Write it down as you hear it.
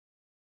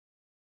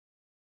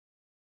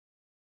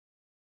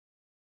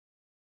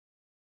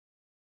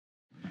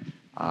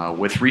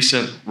With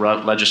recent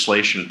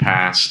legislation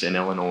passed in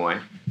Illinois,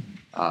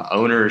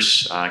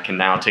 owners can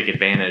now take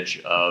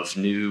advantage of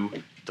new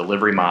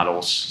delivery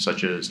models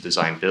such as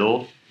design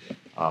build,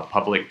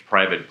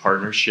 public-private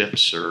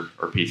partnerships or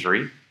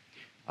P3,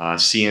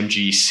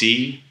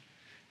 CMGC,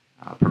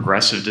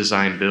 progressive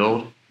design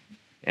build,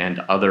 and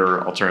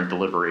other alternative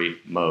delivery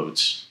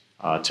modes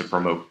to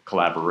promote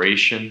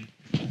collaboration,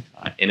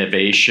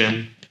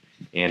 innovation,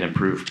 and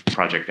improve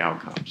project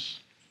outcomes.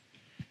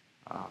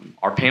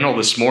 Our panel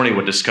this morning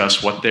will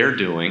discuss what they're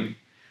doing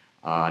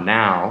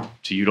now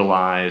to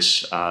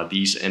utilize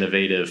these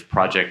innovative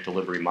project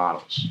delivery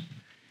models.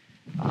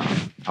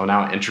 I'll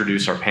now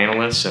introduce our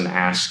panelists and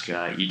ask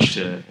each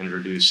to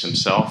introduce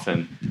himself,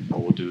 and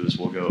what we'll do is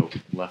we'll go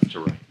left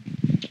to right.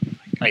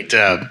 Right,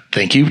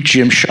 thank you.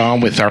 Jim Shaw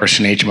with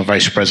RS&H. I'm a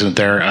vice president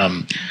there.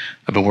 I've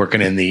been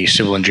working in the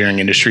civil engineering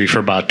industry for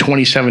about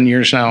 27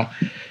 years now.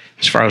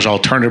 As far as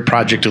alternative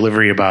project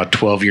delivery, about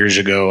 12 years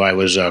ago, I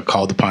was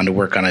called upon to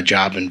work on a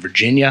job in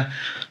Virginia.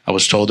 I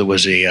was told it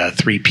was a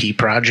 3P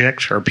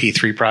project or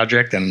P3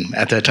 project, and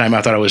at that time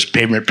I thought it was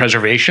pavement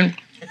preservation.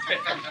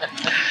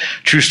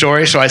 True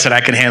story. So I said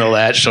I can handle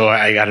that. So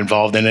I got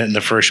involved in it. In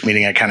the first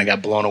meeting, I kind of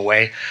got blown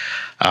away.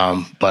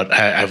 But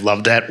I've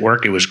loved that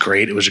work. It was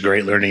great. It was a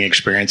great learning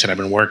experience, and I've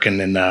been working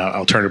in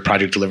alternative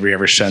project delivery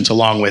ever since,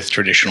 along with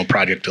traditional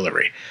project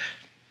delivery.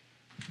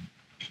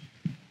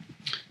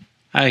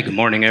 Hi, good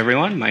morning,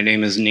 everyone. My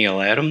name is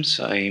Neil Adams.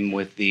 I'm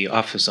with the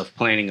Office of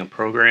Planning and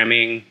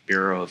Programming,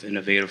 Bureau of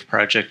Innovative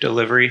Project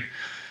Delivery,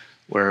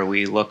 where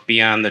we look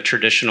beyond the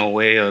traditional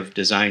way of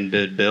design,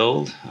 bid,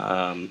 build.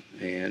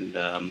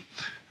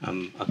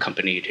 I'm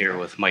accompanied here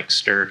with Mike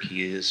Sturck.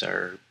 He is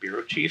our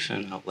bureau chief,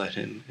 and I'll let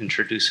him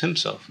introduce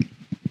himself.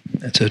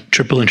 That's a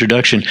triple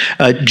introduction.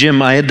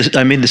 Jim, I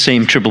made the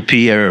same triple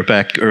P error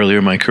back earlier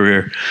in my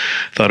career.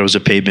 Thought it was a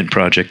pavement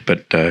project,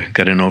 but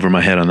got in over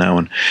my head on that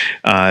one.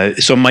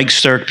 So Mike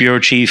Sturck, Bureau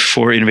Chief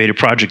for Innovative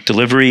Project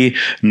Delivery,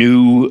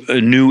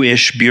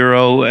 new-ish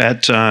bureau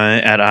at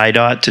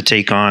IDOT to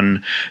take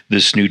on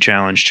this new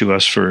challenge to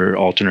us for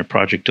alternate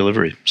project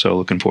delivery. So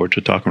looking forward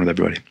to talking with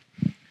everybody.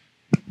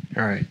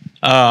 All right.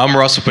 I'm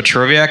Russell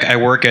Petroviak. I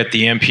work at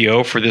the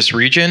MPO for this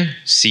region,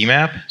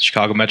 CMAP,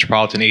 Chicago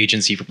Metropolitan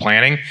Agency for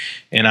Planning,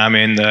 and I'm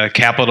in the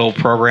capital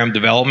program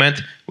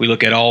development. We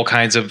look at all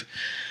kinds of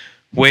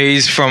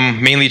ways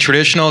from mainly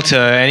traditional to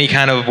any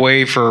kind of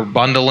way for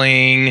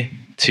bundling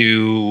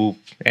to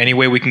any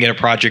way we can get a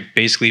project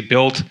basically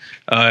built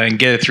and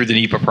get it through the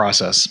NEPA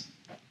process.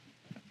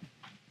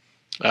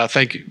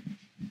 Thank you.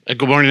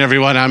 Good morning,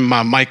 everyone. I'm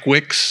Mike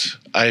Wicks.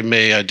 I'm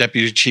a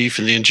deputy chief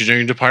in the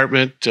engineering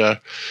department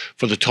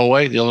for the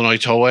Tollway, the Illinois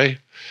Tollway.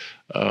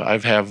 I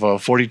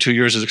have 42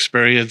 years of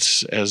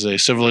experience as a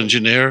civil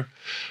engineer,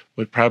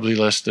 with probably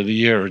less than a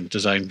year in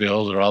design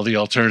build or all the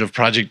alternative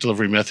project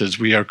delivery methods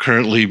we are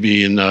currently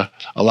being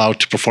allowed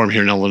to perform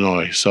here in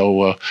Illinois.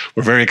 So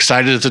we're very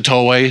excited at the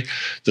Tollway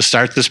to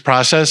start this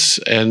process,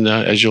 and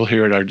as you'll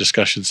hear in our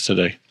discussions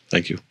today.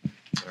 Thank you.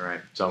 All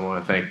right. So I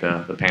want to thank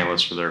the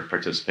panelists for their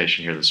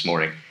participation here this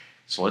morning.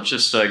 So let's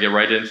just get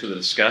right into the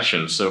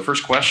discussion. So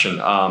first question.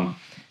 So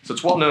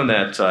it's well known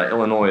that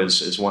Illinois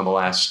is one of the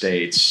last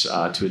states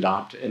to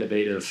adopt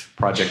innovative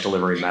project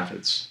delivery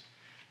methods.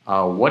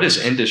 What is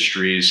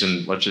industries,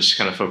 and let's just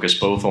kind of focus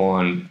both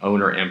on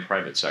owner and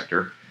private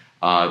sector,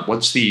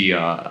 what's the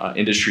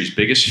industry's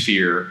biggest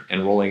fear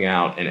in rolling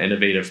out an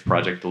innovative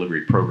project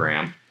delivery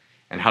program,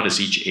 and how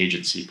does each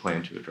agency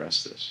plan to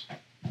address this?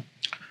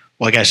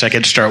 Well, I guess I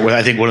could start with,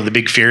 I think one of the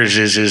big fears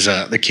is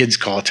the kids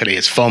call it today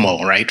is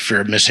FOMO, right? Fear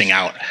of missing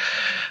out.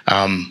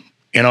 And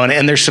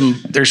there's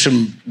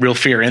some real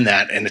fear in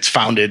that, and it's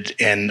founded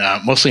in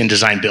mostly in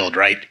design build,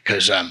 right?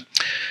 Because the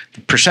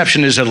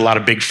perception is that a lot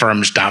of big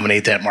firms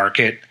dominate that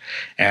market,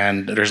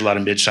 and there's a lot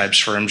of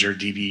mid-sized firms or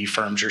DBE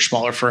firms or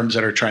smaller firms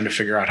that are trying to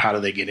figure out how do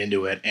they get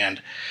into it.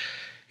 And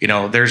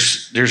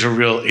there's a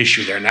real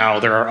issue there. Now,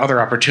 there are other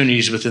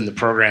opportunities within the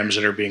programs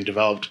that are being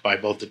developed by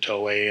both the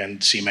Tollway and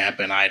CMAP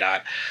and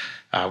IDOT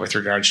with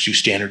regards to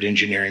standard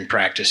engineering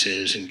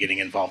practices and getting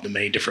involved in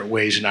many different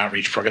ways in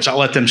outreach programs. I'll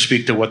let them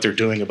speak to what they're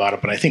doing about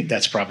it, but I think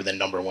that's probably the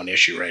number one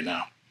issue right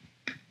now.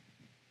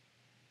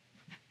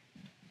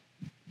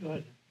 Go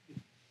ahead.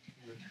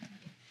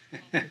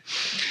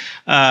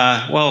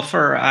 Well,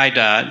 for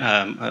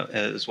IDOT,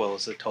 as well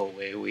as the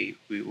Tollway,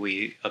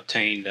 we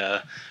obtained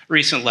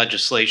recent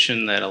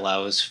legislation that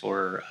allows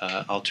for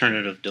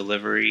alternative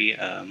delivery.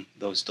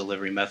 Those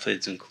delivery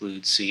methods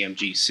include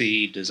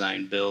CMGC,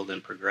 design build,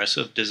 and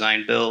progressive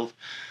design build.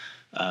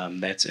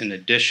 That's in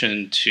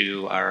addition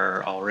to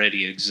our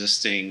already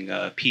existing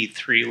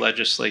P3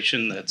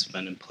 legislation that's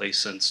been in place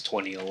since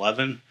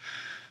 2011.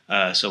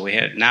 So we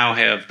now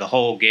have the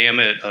whole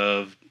gamut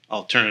of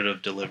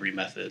alternative delivery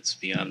methods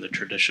beyond the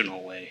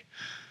traditional way.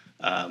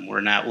 We're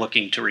not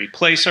looking to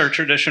replace our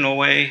traditional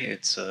way.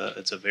 It's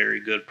a very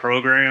good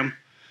program,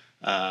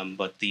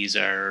 but these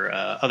are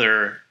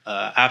other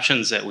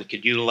options that we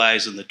could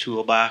utilize in the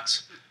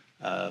toolbox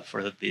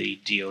for the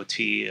DOT,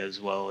 as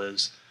well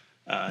as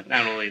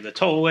not only the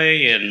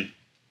Tollway and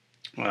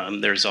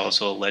There's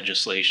also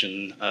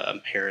legislation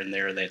here and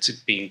there that's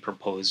being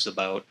proposed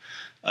about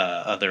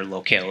other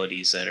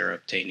localities that are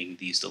obtaining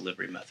these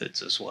delivery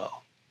methods as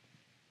well.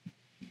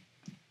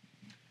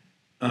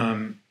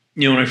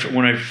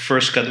 When I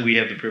first got, we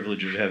have the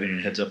privilege of having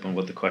a heads up on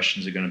what the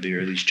questions are going to be, or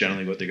at least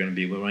generally what they're going to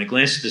be. But when I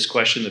glanced at this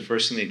question, the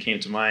first thing that came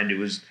to mind,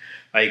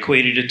 I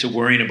equated it to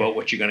worrying about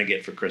what you're going to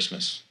get for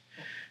Christmas.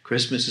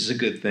 Christmas is a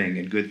good thing,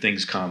 and good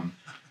things come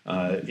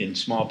in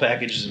small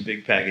packages and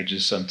big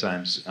packages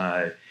sometimes.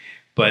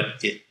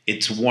 But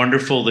it's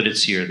wonderful that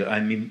it's here. I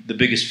mean, the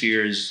biggest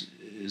fear is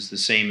the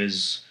same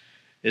as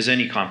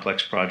any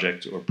complex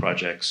project or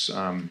projects.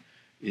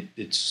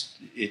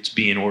 It's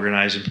being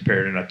organized and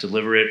prepared and not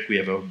deliver it. We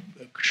have a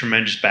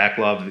tremendous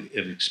backlog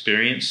of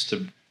experience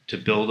to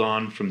build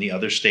on from the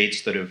other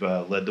states that have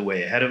led the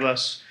way ahead of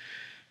us.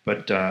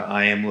 But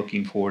I am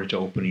looking forward to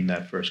opening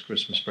that first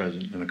Christmas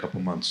present in a couple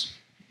months.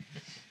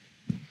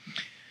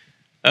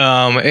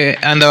 On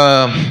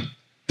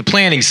the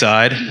planning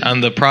side,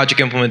 on the project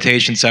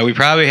implementation side, we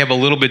probably have a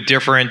little bit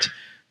different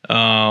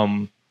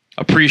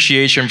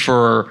appreciation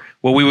for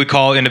what we would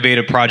call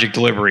innovative project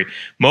delivery.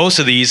 Most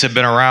of these have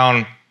been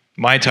around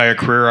my entire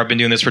career. I've been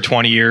doing this for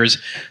 20 years.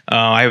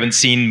 I haven't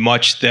seen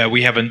much that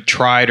we haven't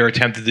tried or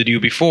attempted to do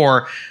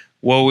before.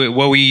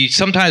 What we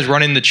sometimes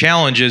run into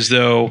challenges,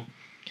 though,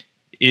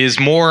 is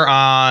more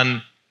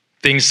on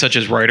things such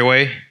as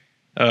right-of-way,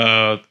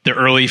 the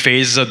early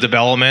phases of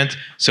development.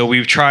 So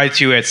we've tried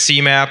to, at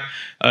CMAP,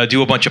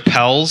 do a bunch of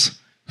PELs,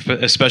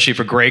 especially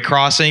for grade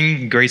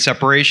crossing, grade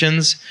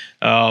separations.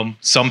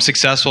 Some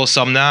successful,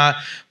 some not.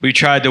 We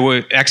tried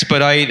to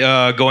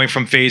expedite going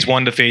from phase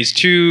 1 to phase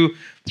 2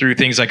 through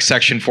things like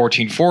Section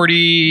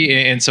 1440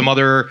 and some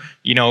other,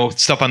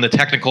 stuff on the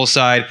technical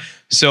side.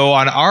 So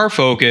on our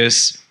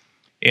focus,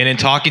 and in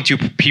talking to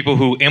people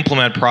who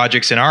implement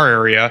projects in our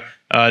area,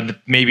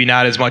 maybe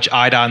not as much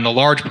IDOT on the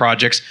large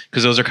projects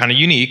because those are kind of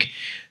unique,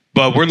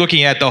 but we're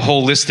looking at the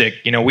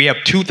holistic. We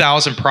have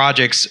 2,000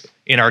 projects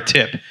in our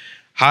TIP.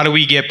 How do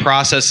we get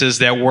processes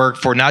that work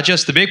for not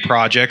just the big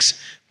projects,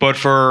 but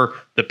for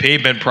the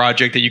pavement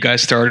project that you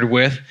guys started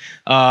with,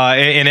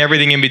 and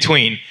everything in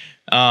between?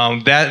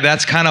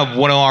 That's kind of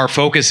one of our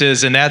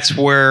focuses, and that's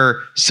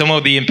where some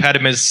of the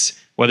impediments,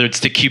 whether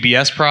it's the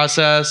QBS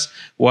process,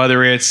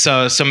 whether it's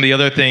some of the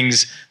other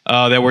things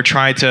that we're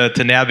trying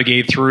to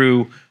navigate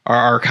through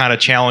are kind of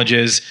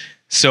challenges.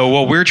 So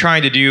what we're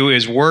trying to do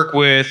is work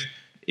with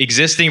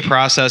existing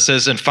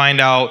processes and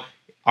find out,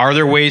 are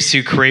there ways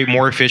to create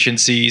more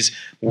efficiencies?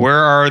 Where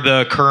are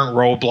the current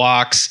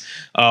roadblocks?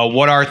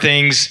 What are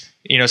things,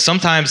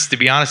 sometimes, to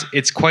be honest,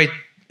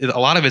 a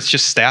lot of it's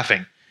just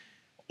staffing.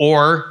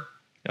 Or,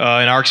 in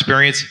our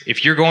experience,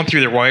 if you're going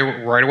through the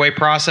right-of-way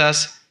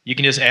process, you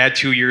can just add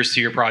 2 years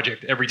to your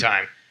project every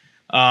time.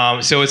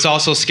 So it's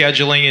also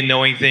scheduling and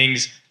knowing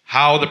things,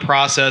 how the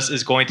process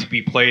is going to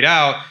be played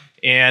out,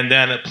 and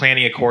then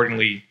planning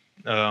accordingly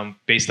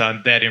based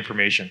on that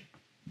information.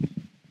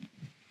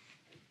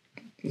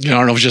 I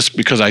don't know, just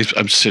because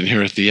I'm sitting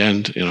here at the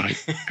end,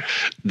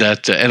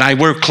 that and I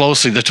work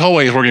closely. The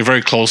tollway is working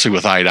very closely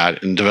with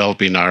IDOT in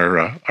developing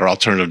our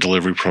alternative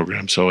delivery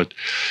program. So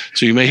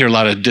you may hear a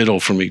lot of ditto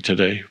from me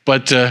today.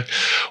 But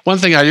one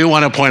thing I do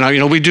want to point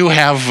out, we do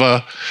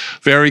have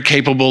very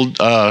capable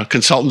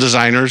consultant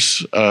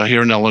designers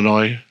here in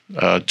Illinois,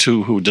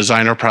 who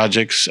design our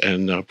projects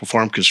and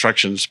perform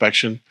construction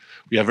inspection.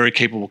 We have very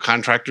capable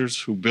contractors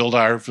who build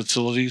our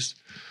facilities.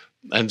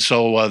 And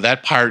so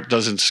that part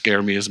doesn't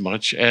scare me as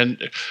much.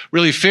 And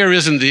really, fear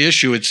isn't the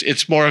issue.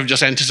 It's more of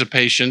just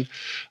anticipation.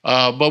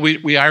 But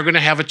we are going to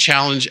have a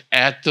challenge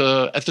at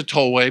the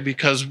tollway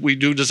because we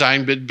do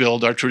design, bid,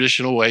 build our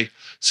traditional way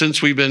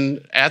since we've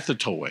been at the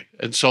tollway.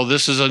 And so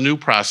this is a new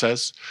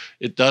process.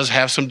 It does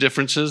have some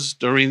differences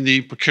during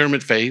the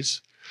procurement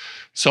phase.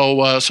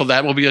 So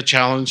that will be a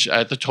challenge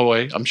at the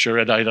tollway, I'm sure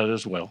at IDOT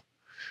as well.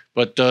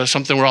 But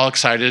something we're all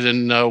excited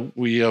and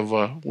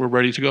we're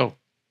ready to go.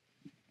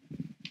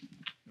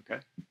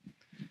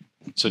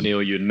 So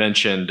Neil, you had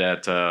mentioned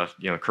that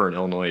current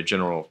Illinois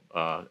General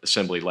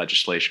Assembly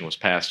legislation was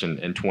passed in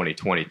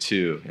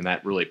 2022, and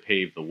that really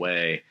paved the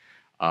way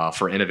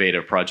for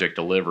innovative project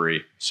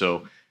delivery.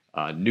 So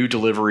new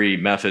delivery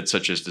methods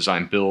such as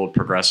design build,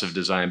 progressive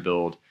design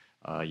build.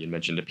 You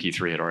mentioned the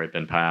P3 had already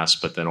been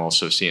passed, but then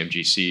also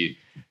CMGC.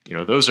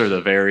 Those are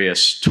the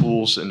various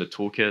tools in the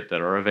toolkit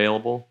that are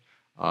available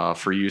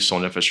for use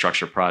on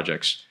infrastructure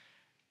projects.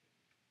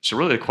 So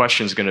really the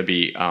question is going to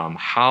be,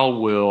 how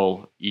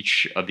will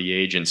each of the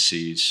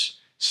agencies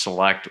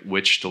select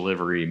which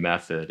delivery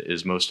method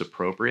is most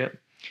appropriate,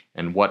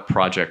 and what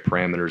project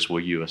parameters will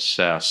you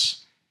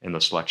assess in the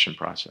selection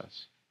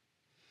process?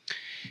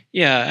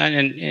 Yeah,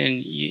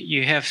 and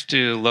you have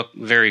to look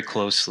very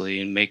closely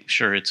and make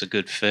sure it's a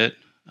good fit,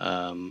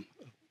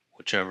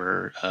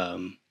 whichever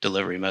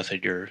delivery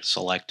method you're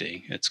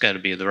selecting. It's got to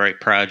be the right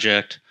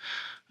project.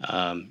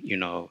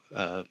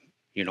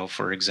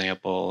 For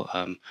example,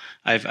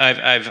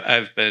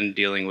 I've been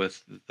dealing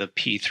with the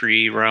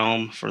P3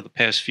 realm for the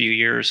past few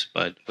years,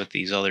 but with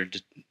these other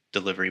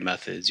delivery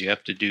methods. You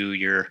have to do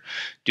your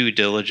due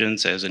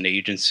diligence as an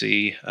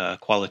agency,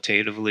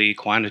 qualitatively,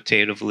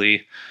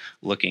 quantitatively,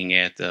 looking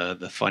at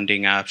the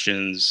funding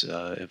options,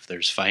 if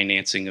there's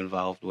financing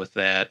involved with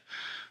that.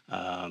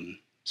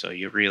 So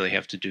you really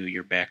have to do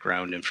your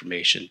background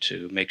information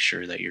to make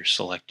sure that you're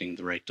selecting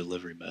the right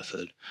delivery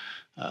method.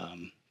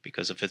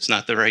 Because if it's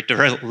not the right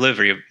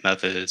delivery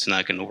method, it's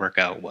not going to work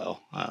out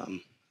well.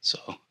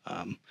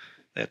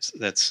 That's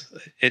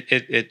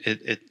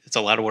it's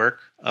a lot of work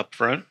up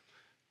front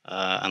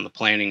on the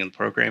planning and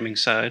programming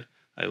side.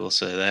 I will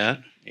say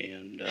that,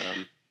 and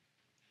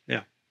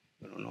yeah,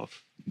 I don't know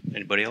if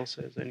anybody else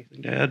has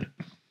anything to add.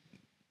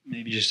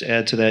 Maybe just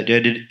add to that.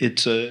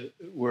 Yeah,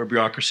 we're a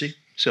bureaucracy,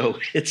 so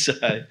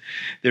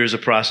there's a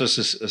process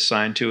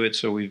assigned to it.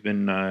 So we've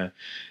been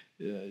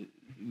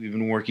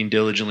working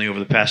diligently over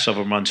the past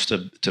several months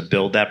to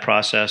build that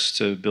process,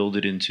 to build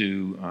it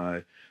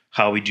into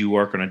how we do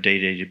work on a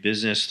day-to-day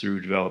business through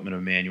development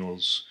of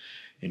manuals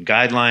and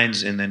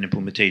guidelines, and then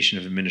implementation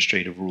of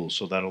administrative rules.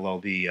 So that'll all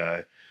be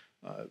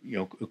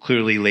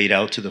clearly laid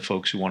out to the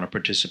folks who want to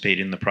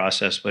participate in the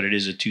process. But it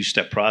is a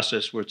two-step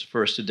process where it's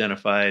first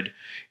identified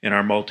in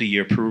our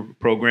multi-year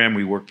program.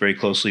 We work very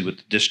closely with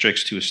the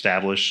districts to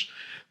establish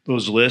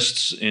those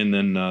lists, and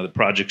then the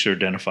projects are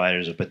identified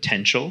as a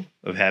potential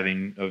of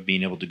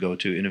being able to go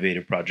to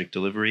innovative project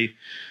delivery.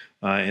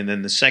 And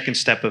then the second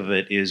step of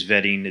it is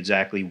vetting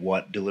exactly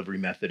what delivery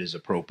method is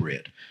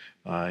appropriate.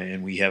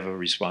 And we have a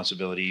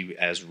responsibility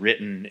as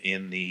written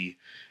in the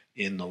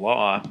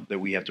law that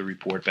we have to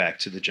report back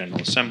to the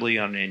General Assembly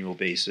on an annual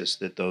basis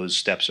that those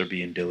steps are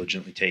being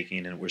diligently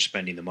taken and we're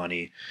spending the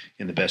money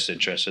in the best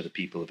interest of the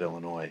people of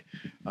Illinois.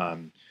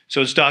 So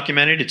it's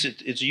documented.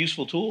 It's a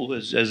useful tool.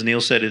 As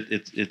Neil said,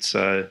 it's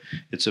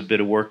a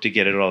bit of work to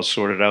get it all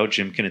sorted out.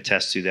 Jim can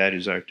attest to that,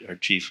 who's our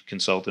chief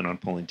consultant on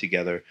pulling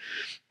together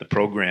the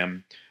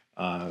program.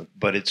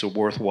 But it's a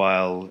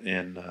worthwhile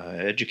and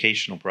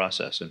educational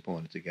process in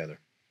pulling it together.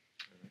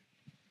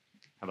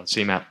 How about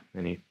CMAP?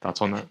 Any thoughts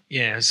on that?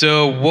 Yeah.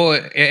 So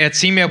at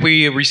CMAP,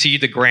 we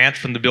received a grant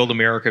from the Build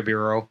America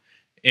Bureau.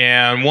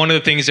 And one of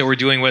the things that we're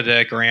doing with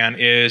that grant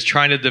is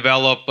trying to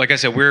develop, like I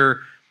said, we're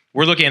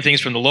looking at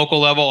things from the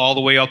local level all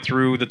the way up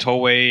through the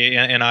tollway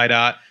and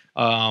IDOT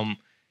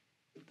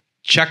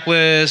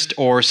checklist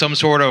or some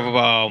sort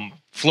of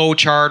flow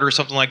chart or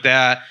something like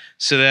that,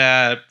 so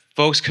that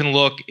folks can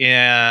look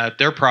at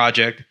their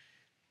project,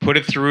 put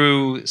it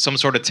through some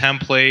sort of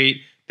template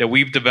that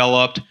we've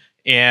developed,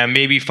 and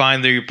maybe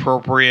find the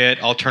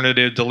appropriate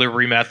alternative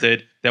delivery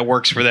method that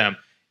works for them.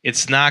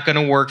 It's not going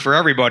to work for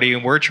everybody,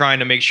 and we're trying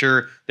to make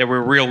sure that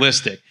we're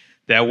realistic,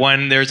 that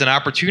when there's an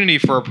opportunity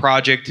for a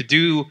project to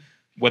do,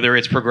 whether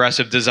it's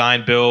progressive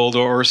design build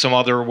or some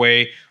other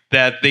way,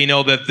 that they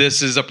know that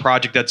this is a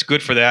project that's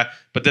good for that,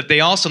 but that they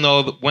also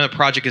know that when a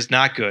project is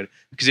not good.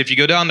 Because if you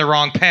go down the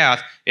wrong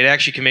path, it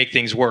actually can make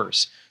things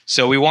worse.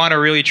 So we want to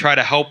really try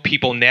to help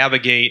people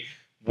navigate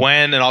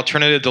when an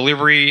alternative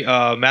delivery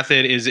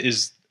method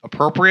is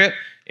appropriate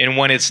and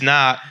when it's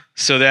not,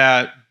 so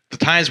that the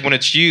times when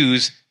it's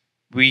used,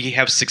 we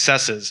have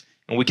successes.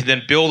 And we can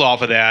then build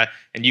off of that,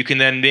 and you can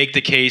then make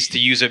the case to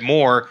use it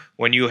more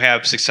when you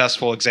have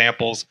successful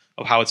examples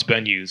of how it's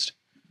been used.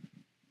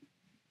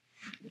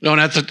 No,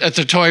 and at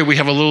the toy, we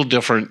have a little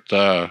different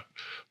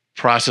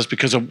process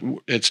because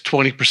it's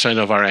 20%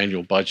 of our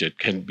annual budget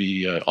can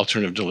be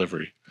alternative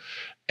delivery,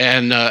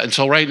 and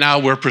so right now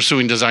we're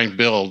pursuing design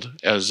build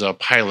as a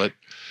pilot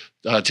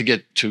to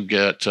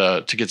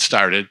get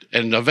started,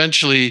 and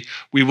eventually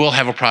we will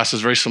have a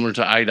process very similar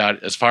to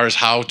IDOT as far as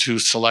how to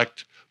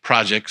select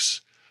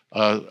projects.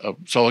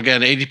 So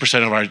again,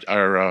 80% of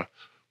our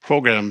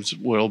programs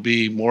will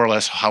be more or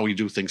less how we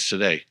do things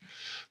today.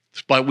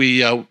 But we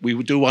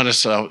do want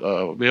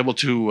to be able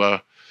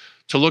to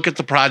look at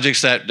the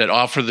projects that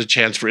offer the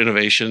chance for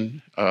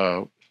innovation.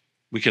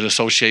 We can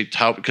associate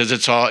how, because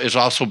it's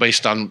also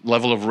based on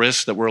level of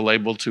risk that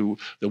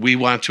we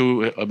want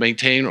to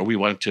maintain or we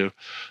want to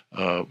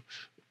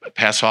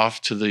pass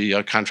off to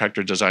the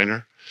contractor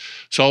designer.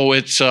 So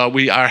so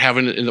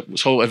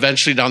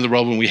eventually down the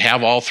road, when we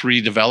have all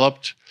three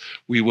developed,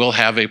 we will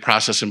have a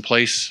process in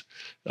place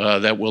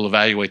that will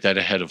evaluate that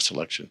ahead of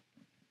selection.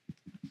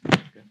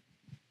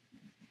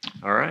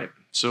 All right.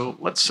 So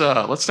let's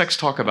next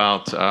talk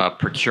about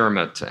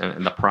procurement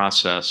and the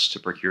process to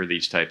procure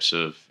these types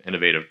of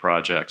innovative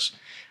projects.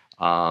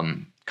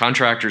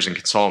 Contractors and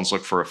consultants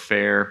look for a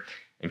fair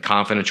and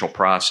confidential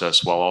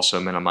process while also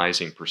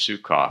minimizing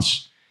pursuit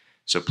costs.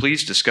 So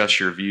please discuss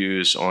your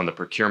views on the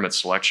procurement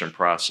selection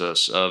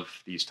process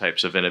of these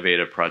types of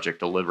innovative project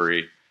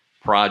delivery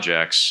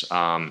projects,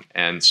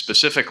 and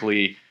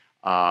specifically,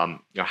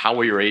 how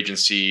will your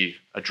agency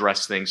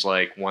address things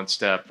like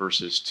one-step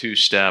versus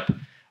two-step,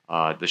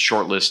 the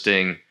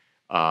shortlisting,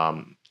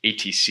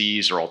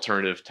 ATCs or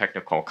alternative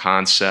technical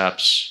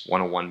concepts,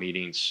 one-on-one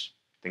meetings,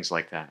 things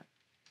like that.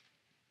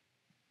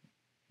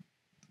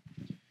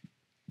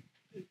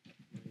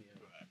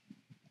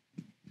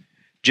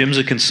 Jim's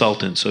a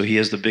consultant, so he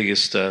has the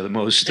biggest, the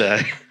most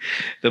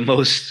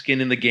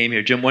skin in the game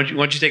here. Jim, why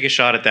don't you take a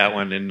shot at that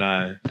one?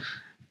 And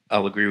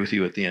I'll agree with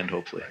you at the end,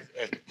 hopefully.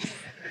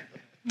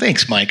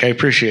 Thanks, Mike. I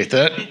appreciate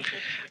that.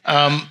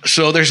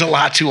 So there's a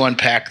lot to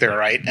unpack there,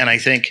 right? And I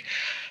think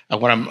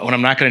what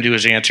I'm not going to do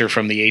is answer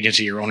from the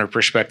agency or owner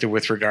perspective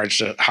with regards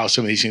to how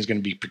some of these things are going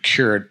to be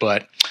procured,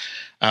 but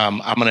I'm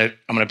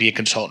gonna be a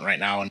consultant right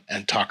now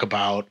and talk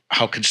about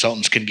how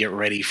consultants can get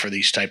ready for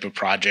these type of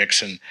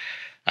projects. And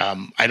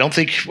I don't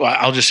think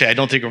I'll just say I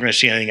don't think we're going to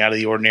see anything out of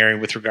the ordinary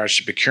with regards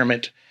to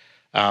procurement.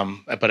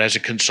 But as a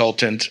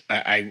consultant,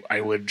 I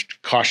would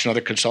caution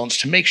other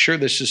consultants to make sure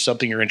this is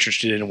something you're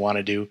interested in and want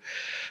to do.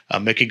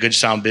 Make a good,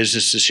 sound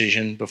business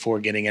decision before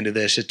getting into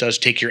this. It does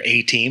take your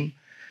A team.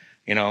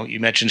 You know, you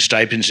mentioned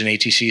stipends and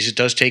ATCs. It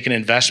does take an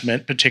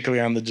investment,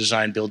 particularly on the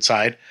design build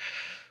side,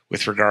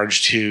 with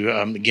regards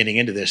to getting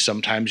into this.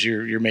 Sometimes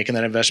you're making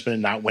that investment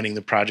and not winning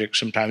the project.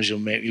 Sometimes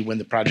you win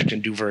the project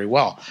and do very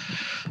well.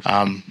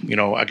 You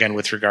know, again,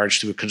 with regards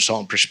to a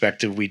consultant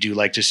perspective, we do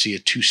like to see a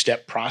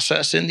two-step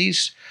process in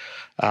these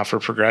for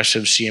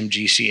progressive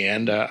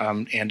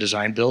CMGC and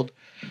design build,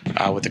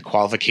 with the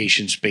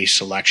qualifications-based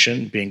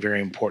selection being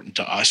very important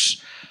to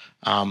us.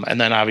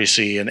 And then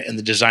obviously in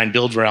the design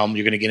build realm,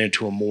 you're going to get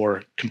into a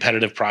more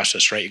competitive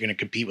process, right? You're going to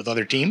compete with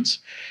other teams,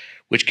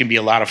 which can be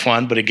a lot of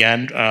fun. But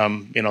again,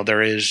 you know,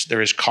 there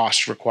is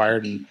cost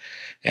required, and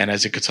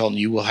as a consultant,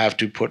 you will have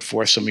to put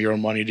forth some of your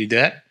own money to do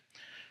that.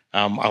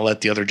 I'll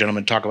let the other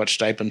gentleman talk about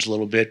stipends a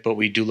little bit, but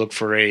we do look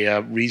for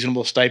a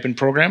reasonable stipend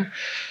program.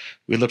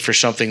 We look for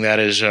something that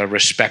is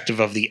respective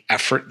of the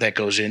effort that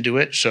goes into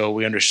it. So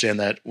we understand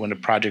that when a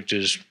project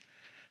is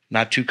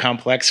not too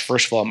complex,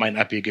 first of all, it might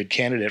not be a good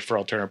candidate for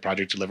alternative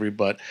project delivery,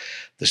 but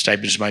the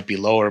stipends might be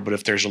lower. But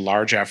if there's a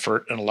large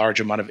effort and a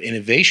large amount of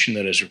innovation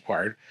that is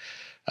required,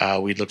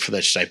 we'd look for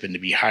that stipend to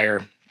be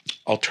higher.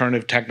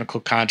 Alternative technical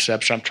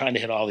concepts. I'm trying to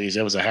hit all these.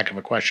 That was a heck of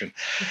a question.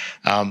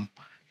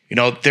 You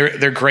know,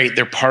 they're great.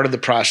 They're part of the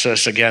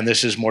process. Again,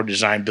 this is more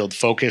design build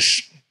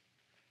focus.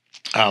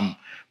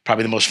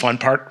 Probably the most fun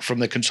part from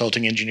the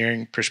consulting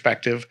engineering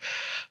perspective,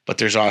 but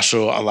there's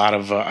also a lot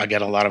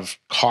of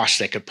costs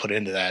that could put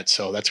into that.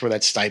 So that's where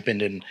that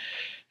stipend and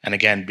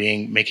again,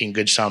 making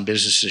good sound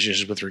business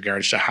decisions with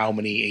regards to how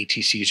many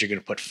ATCs you're going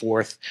to put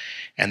forth,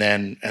 and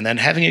then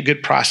having a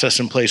good process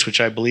in place,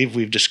 which I believe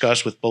we've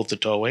discussed with both the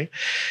tollway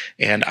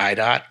and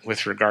IDOT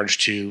with regards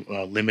to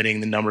limiting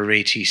the number of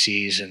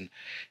ATCs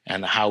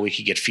and how we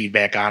could get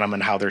feedback on them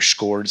and how they're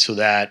scored, so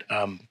that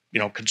you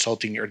know,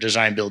 consulting or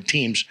design build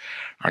teams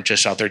aren't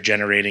just out there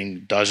generating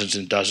dozens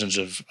and dozens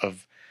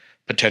of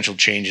potential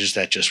changes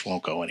that just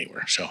won't go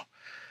anywhere. So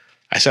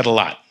I said a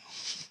lot.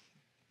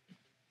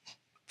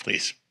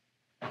 Please.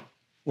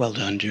 Well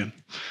done, Jim.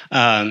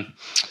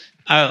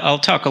 I'll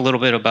talk a little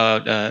bit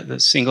about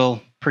the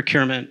single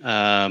procurement.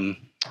 The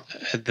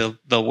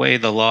way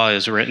the law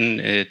is written,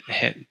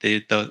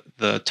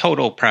 the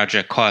total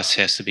project cost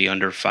has to be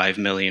under $5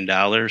 million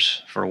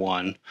for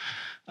one.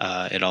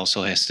 It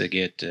also has to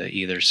get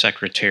either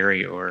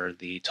secretary or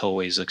the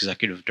tollway's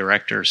executive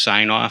director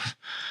sign off.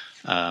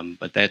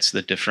 But that's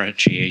the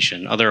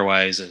differentiation.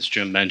 Otherwise, as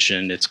Jim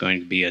mentioned, it's going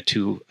to be a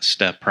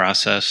two-step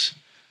process,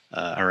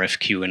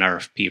 RFQ and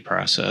RFP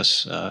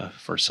process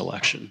for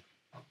selection.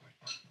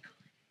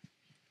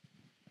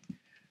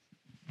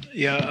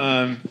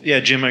 Yeah,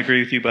 Jim, I agree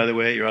with you. By the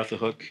way, you're off the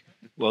hook.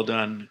 Well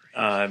done.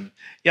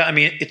 Yeah, I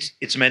mean,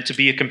 it's meant to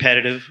be a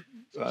competitive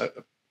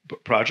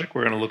project.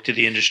 We're going to look to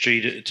the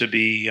industry to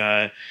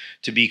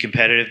be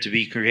competitive, to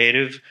be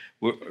creative.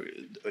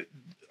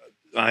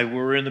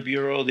 We're in the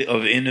Bureau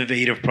of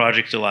Innovative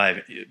Project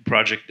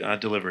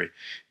Delivery.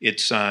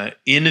 It's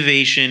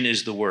innovation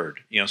is the word.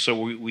 You know, so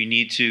we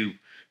need to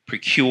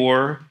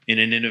procure in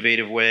an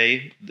innovative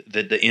way.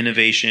 That the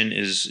innovation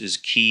is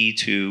key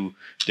to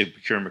the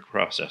procurement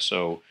process.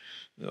 So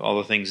all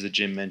the things that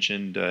Jim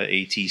mentioned,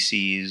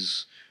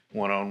 ATCs,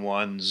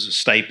 one-on-ones,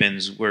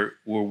 stipends, we're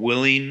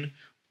willing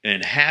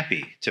and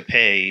happy to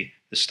pay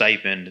the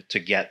stipend to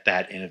get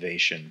that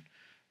innovation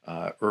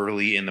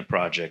early in the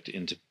project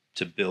and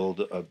to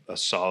build a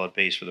solid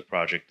base for the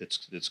project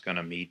that's going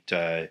to meet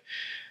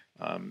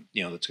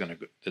you know, that's going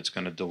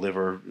to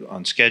deliver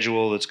on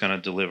schedule, that's going to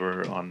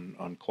deliver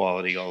on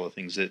quality, all the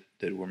things that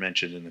were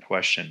mentioned in the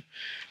question.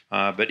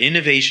 But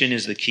innovation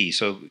is the key.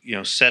 So, you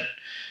know,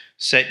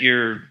 set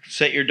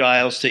your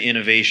dials to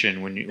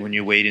innovation when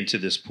you wade into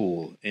this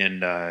pool,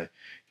 and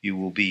you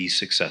will be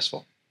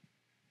successful.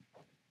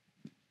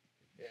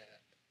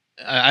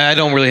 I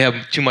don't really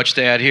have too much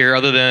to add here,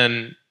 other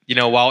than, you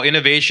know, while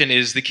innovation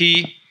is the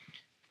key,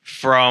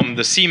 from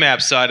the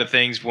CMAP side of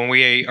things, when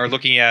we are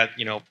looking at,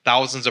 you know,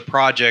 thousands of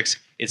projects,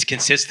 it's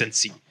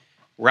consistency,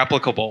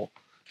 replicable.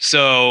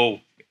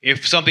 So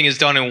if something is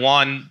done in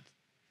one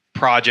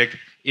project,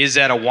 is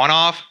that a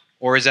one-off,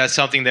 or is that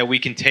something that we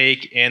can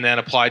take and then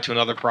apply to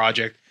another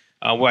project?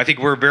 Well, I think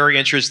we're very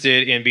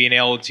interested in being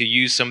able to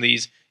use some of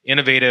these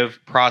innovative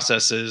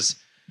processes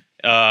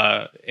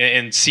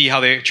and see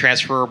how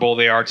transferable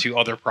they are to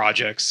other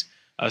projects,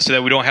 so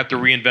that we don't have to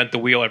reinvent the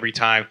wheel every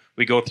time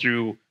we go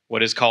through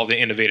what is called the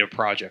innovative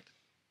project.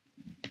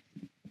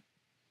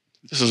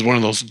 This is one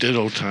of those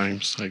ditto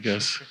times, I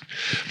guess.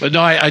 But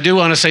no, I do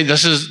want to say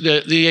this is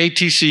the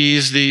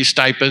ATCs, the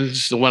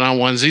stipends, the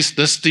one-on-ones.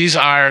 That's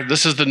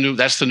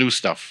the new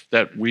stuff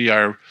that we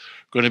are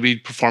going to be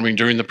performing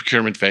during the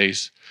procurement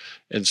phase.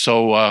 And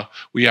so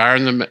we are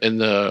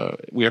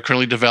we are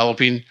currently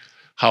developing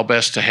how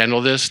best to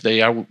handle this.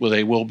 They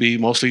will be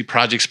mostly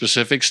project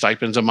specific.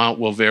 Stipends amount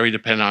will vary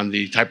depending on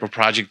the type of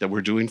project that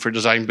we're doing for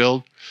design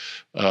build.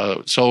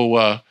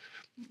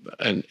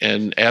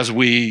 And as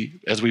we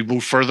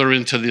move further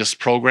into this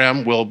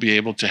program, we'll be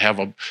able to have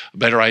a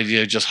better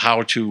idea just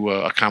how to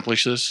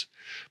accomplish this.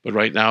 But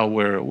right now,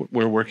 we're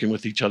working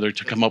with each other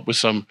to come up with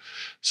some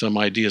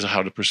ideas of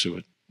how to pursue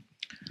it.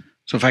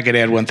 So if I could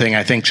add one thing,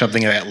 I think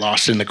something that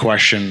lost in the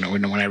question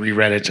when I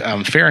reread it,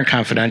 fair and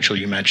confidential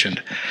you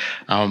mentioned.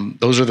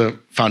 Those are the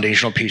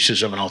foundational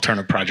pieces of an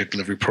alternative project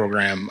delivery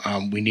program.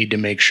 We need to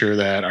make sure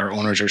that our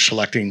owners are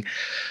selecting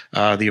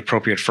the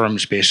appropriate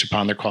firms based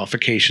upon their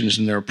qualifications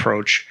and their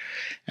approach,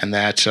 and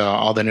that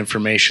all that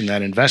information,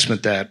 that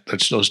investment that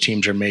those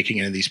teams are making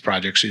into these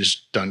projects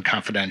is done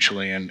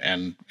confidentially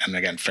and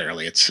again,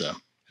 fairly. It's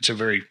a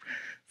very,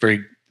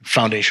 very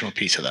foundational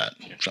piece of that.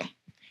 So.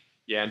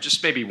 Yeah, and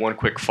just maybe one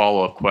quick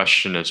follow-up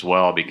question as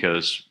well,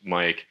 because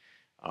Mike,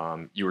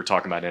 you were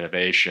talking about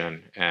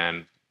innovation,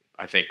 and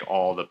I think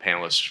all the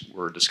panelists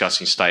were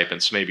discussing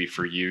stipends. Maybe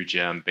for you,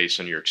 Jim, based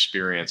on your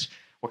experience,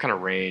 what kind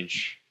of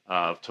range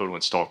of total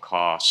install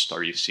cost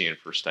are you seeing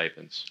for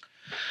stipends?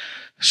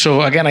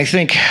 So again, I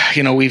think,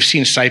 we've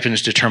seen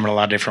stipends determined a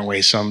lot of different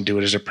ways. Some do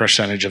it as a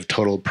percentage of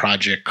total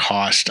project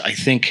cost. I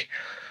think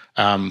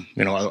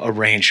a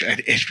range,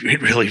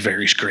 it really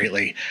varies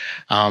greatly.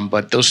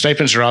 But those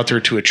stipends are out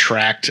there to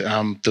attract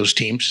those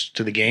teams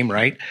to the game,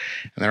 right?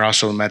 And they're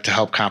also meant to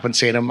help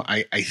compensate them.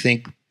 I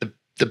think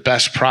the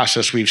best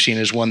process we've seen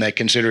is one that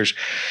considers,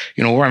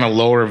 we're on a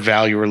lower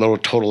value or lower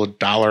total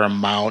dollar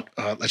amount.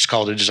 Let's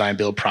call it a design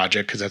build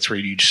project because that's where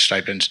you use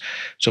stipends.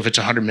 So if it's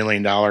a $100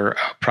 million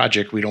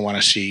project, we don't want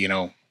to see,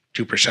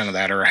 2% of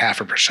that or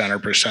 0.5% or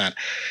percent.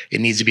 It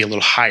needs to be a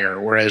little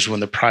higher. Whereas when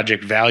the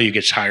project value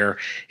gets higher,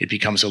 it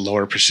becomes a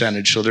lower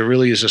percentage. So there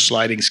really is a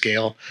sliding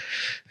scale.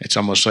 It's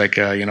almost like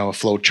a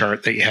flow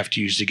chart that you have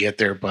to use to get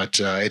there. But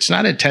it's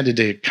not intended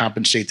to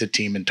compensate the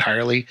team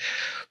entirely.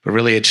 But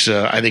really, it's,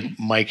 I think,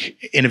 Mike,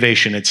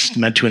 innovation. It's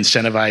meant to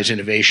incentivize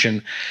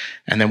innovation.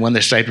 And then when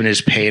the stipend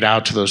is paid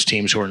out to those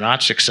teams who are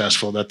not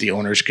successful, that the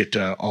owners get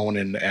to own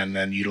and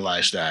then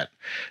utilize that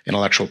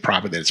intellectual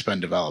property that's been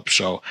developed.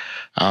 So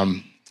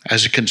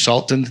as a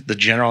consultant, the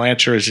general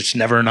answer is it's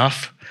never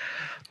enough.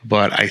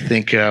 But I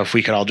think if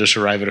we could all just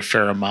arrive at a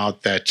fair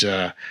amount that,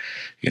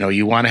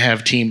 you want to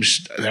have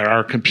teams that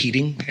are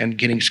competing and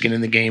getting skin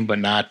in the game, but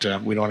not,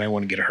 we don't want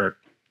anyone to get hurt.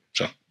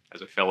 So,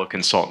 as a fellow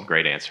consultant,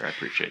 great answer. I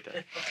appreciate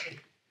that.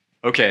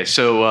 Okay,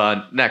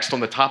 so next,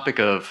 on the topic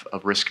of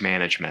risk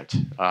management,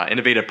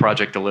 innovative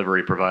project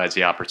delivery provides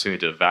the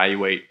opportunity to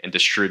evaluate and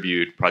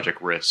distribute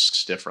project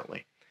risks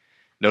differently.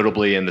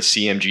 Notably, in the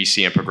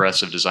CMGC and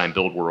progressive design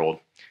build world,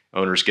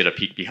 owners get a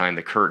peek behind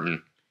the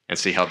curtain and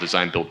see how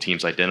design build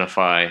teams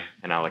identify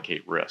and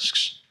allocate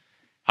risks.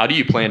 How do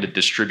you plan to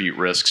distribute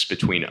risks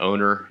between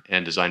owner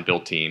and design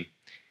build team?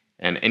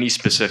 And any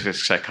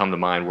specifics that come to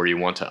mind where you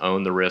want to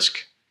own the risk?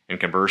 And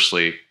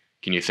conversely,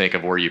 can you think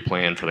of where you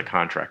plan for the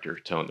contractor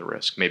to own the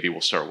risk? Maybe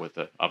we'll start with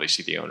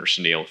obviously the owner.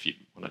 Sunil, if you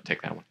want to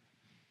take that one.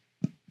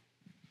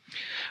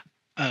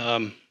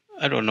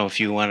 I don't know if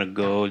you want to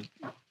go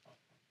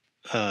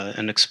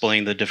and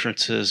explain the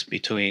differences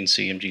between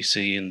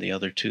CMGC and the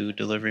other two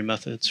delivery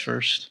methods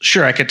first?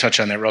 Sure, I could touch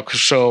on that real quick.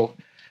 So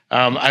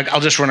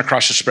I'll just run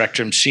across the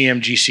spectrum.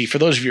 CMGC, for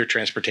those of you who are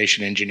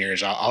transportation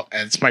engineers,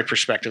 it's my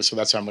perspective, so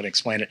that's how I'm going to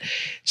explain it.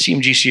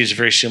 CMGC is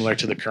very similar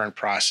to the current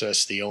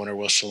process. The owner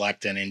will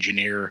select an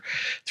engineer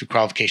through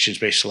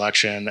qualifications-based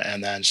selection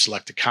and then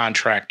select a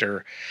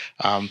contractor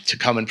to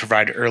come and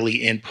provide early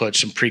input,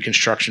 some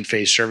pre-construction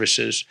phase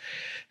services.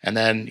 And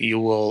then you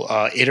will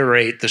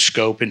iterate the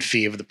scope and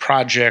fee of the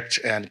project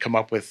and come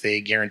up with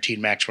a guaranteed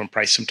maximum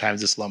price.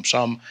 Sometimes it's lump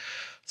sum.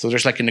 So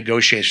there's like a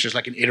negotiation, there's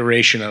like an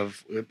iteration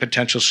of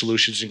potential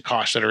solutions and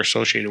costs that are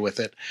associated with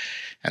it.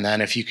 And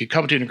then if you could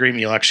come to an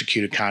agreement, you'll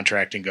execute a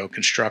contract and go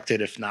construct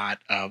it. If not,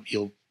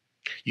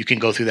 you can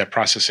go through that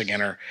process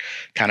again or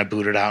kind of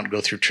boot it out and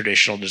go through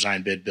traditional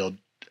design bid build.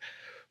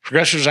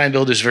 Progressive design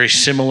build is very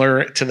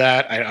similar to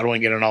that. I don't want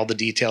to get into all the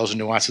details and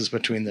nuances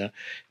between the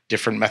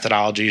different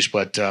methodologies,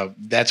 but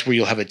that's where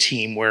you'll have a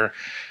team where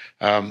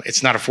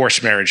it's not a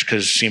forced marriage,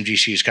 because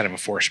CMGC is kind of a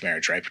forced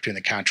marriage, right, between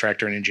the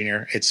contractor and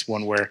engineer. It's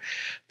one where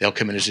they'll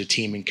come in as a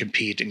team and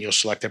compete, and you'll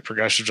select a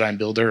progressive design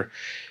builder.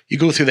 You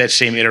go through that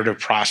same iterative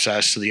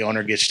process, so the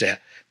owner gets to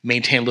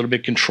maintain a little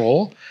bit of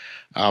control,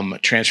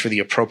 transfer the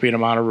appropriate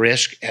amount of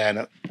risk,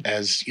 and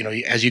as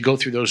you go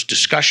through those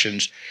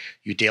discussions,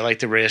 you daylight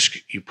the risk,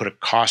 you put a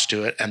cost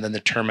to it, and then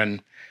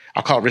determine,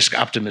 I'll call it risk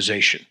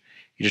optimization.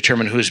 You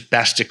determine who is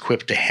best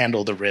equipped to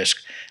handle the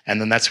risk,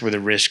 and then that's where the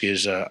risk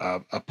is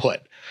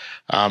put.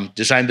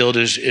 Design build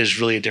is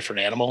really a different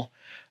animal.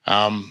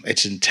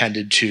 It's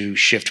intended to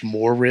shift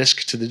more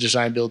risk to the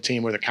design build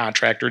team or the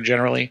contractor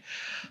generally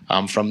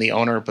from the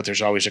owner, but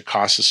there's always a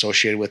cost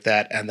associated with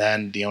that. And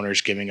then the owner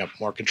is giving up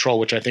more control,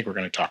 which I think we're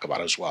going to talk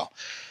about as well.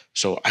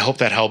 So I hope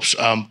that helps.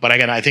 But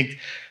again, I think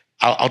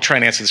I'll try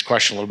and answer this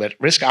question a little bit.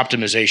 Risk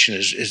optimization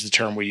is the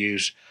term we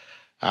use.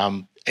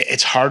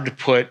 It's hard to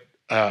put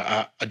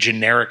a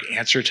generic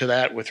answer to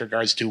that with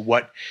regards to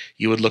what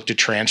you would look to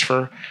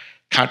transfer.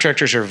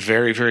 Contractors are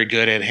very, very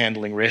good at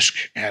handling risk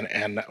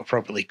and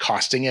appropriately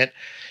costing it.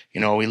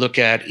 We look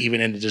at,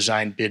 even in the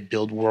design bid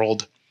build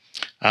world,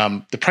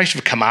 the price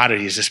of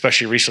commodities,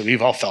 especially recently,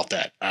 we've all felt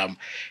that.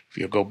 If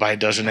you go buy a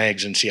dozen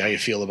eggs and see how you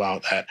feel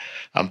about that.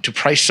 To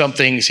price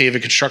something, say if a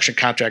construction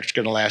contract is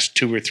going to last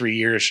 2 or 3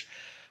 years,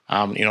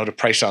 to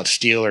price out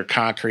steel or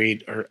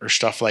concrete or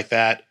stuff like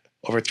that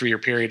over a 3-year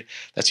period,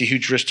 that's a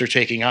huge risk they're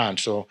taking on.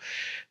 So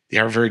they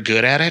are very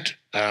good at it.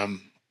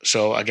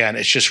 So again,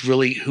 it's just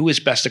really who is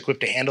best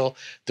equipped to handle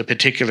the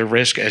particular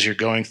risk as you're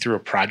going through a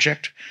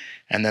project.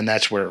 And then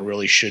that's where it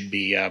really should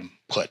be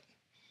put.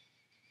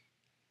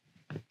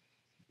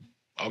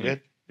 All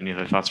good? Any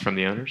other thoughts from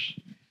the owners?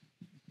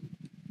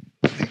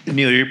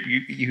 Neil,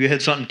 you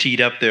had something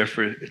teed up there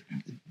for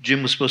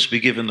Jim was supposed to be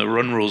given the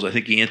run rules. I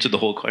think he answered the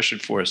whole question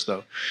for us,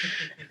 though.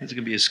 There's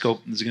going to be a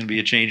scope. There's going to be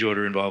a change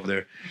order involved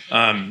there.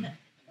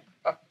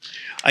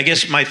 I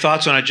guess my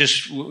thoughts on it,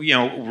 just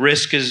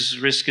risk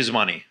is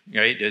money,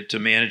 right? To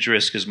manage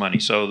risk is money.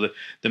 So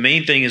the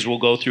main thing is we'll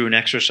go through an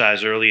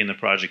exercise early in the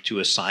project to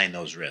assign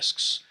those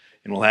risks,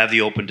 and we'll have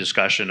the open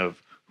discussion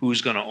of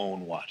who's going to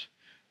own what.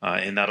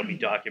 And that'll be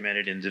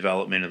documented in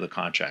development of the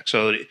contract.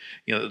 So,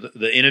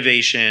 the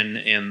innovation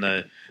and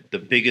the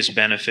biggest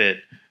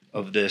benefit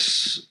of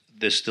this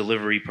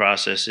delivery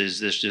process is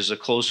there's a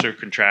closer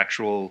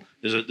contractual,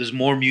 there's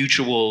more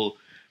mutual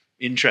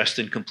interest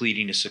in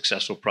completing a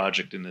successful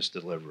project in this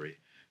delivery.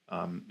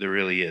 There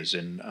really is,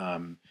 and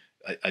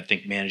I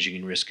think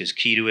managing risk is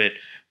key to it.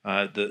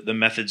 The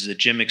methods that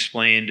Jim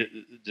explained,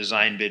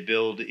 design bid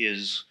build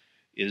is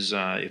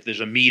if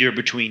there's a meter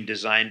between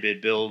design bid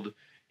build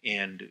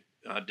and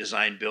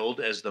design build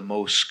as the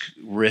most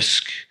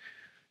risk.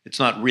 It's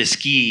not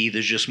risky.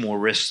 There's just more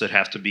risks that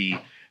have to be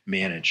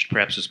managed.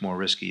 Perhaps it's more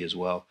risky as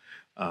well.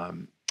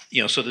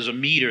 So there's a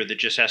meter that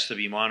just has to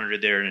be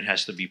monitored there, and it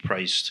has to be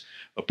priced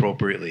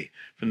appropriately.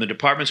 From the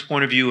department's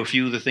point of view, a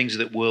few of the things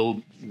that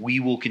we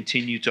will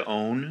continue to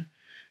own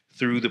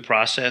through the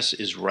process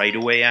is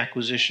right-of-way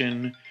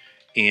acquisition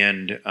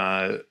and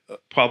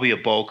probably a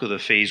bulk of the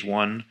phase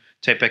 1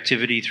 type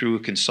activity through a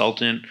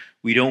consultant.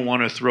 We don't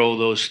want to throw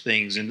those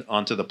things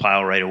onto the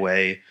pile right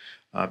away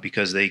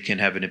because they can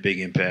have a big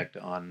impact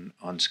on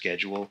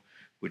schedule,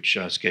 which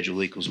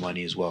schedule equals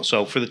money as well.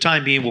 So for the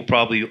time being, we'll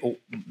probably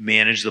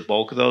manage the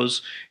bulk of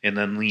those and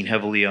then lean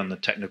heavily on the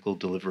technical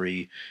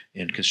delivery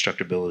and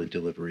constructability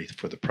delivery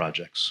for the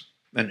projects.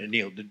 And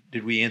Neil,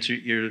 did we answer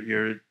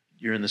you're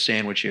in the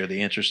sandwich here,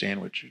 the answer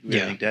sandwich? Yeah.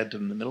 Anything to add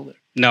in the middle there?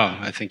 No,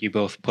 I think you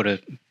both put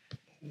it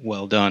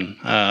well done.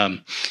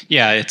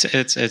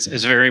 It's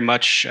very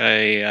much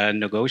a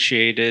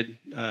negotiated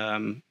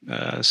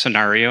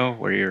scenario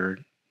where you're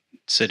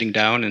sitting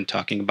down and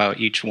talking about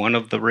each one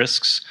of the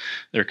risks.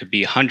 There could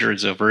be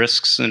hundreds of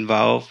risks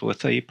involved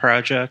with a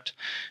project,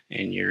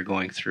 and you're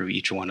going through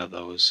each one of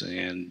those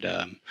and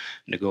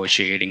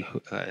negotiating,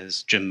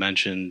 as Jim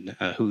mentioned,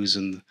 who's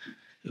in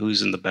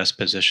the best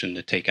position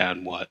to take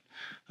on what.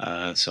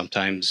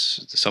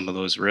 Sometimes some of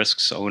those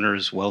risks,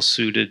 owners well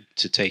suited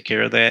to take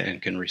care of that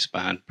and can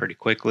respond pretty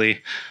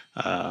quickly.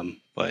 I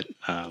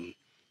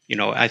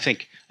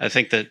think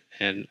that,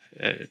 and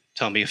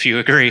tell me if you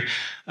agree.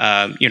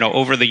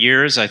 Over the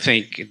years, I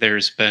think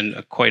there's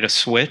been quite a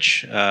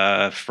switch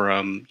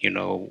from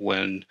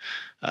when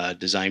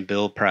design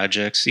build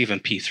projects, even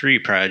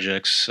P3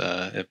 projects,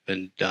 have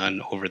been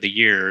done over the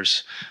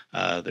years.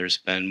 There's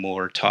been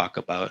more talk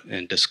about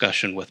and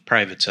discussion with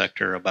private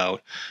sector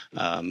about,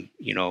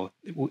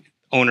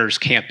 owners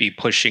can't be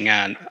pushing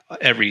on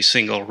every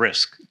single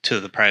risk to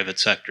the private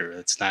sector.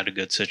 It's not a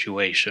good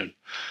situation.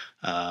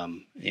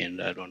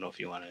 And I don't know if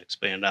you want to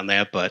expand on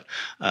that, but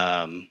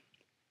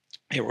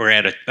we're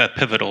at a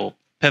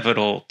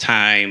pivotal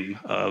time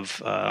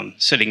of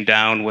sitting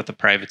down with the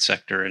private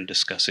sector and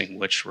discussing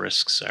which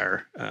risks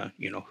are,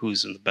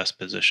 who's in the best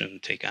position to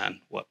take on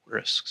what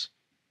risks.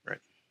 Right.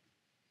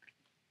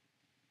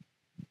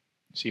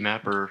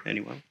 CMAP or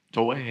anyone?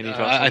 Tollway? Any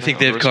thoughts? I think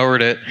they've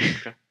covered it.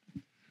 Okay.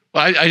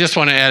 Well, I just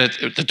want to add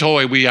it. At the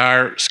Tollway, we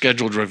are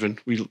schedule driven.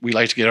 We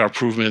like to get our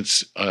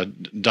improvements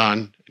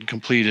done and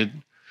completed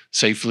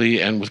safely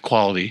and with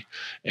quality,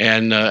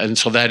 and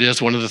so that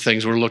is one of the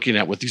things we're looking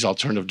at with these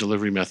alternative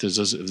delivery methods.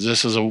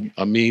 This is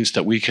a means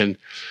that we can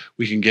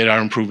get our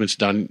improvements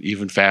done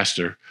even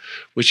faster,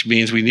 which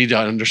means we need to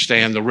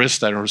understand the risks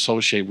that are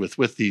associated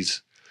with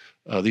these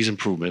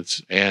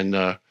improvements and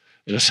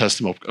assess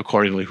them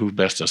accordingly. Who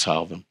best to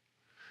solve them.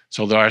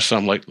 So there are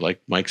some, like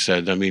Mike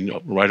said. I mean,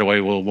 right away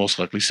we'll most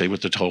likely say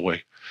with the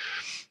Tollway.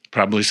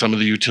 probably some of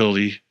the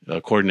utility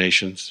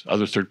coordinations,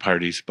 other third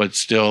parties, but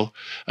still,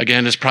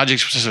 again, it's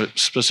project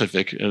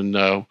specific, and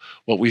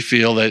what we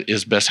feel that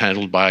is best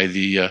handled by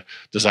the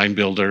design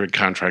builder and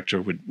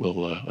contractor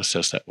will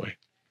assess that way.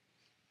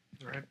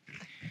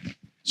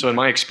 So in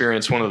my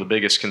experience, one of the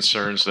biggest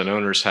concerns that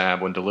owners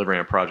have when delivering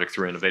a project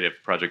through innovative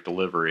project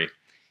delivery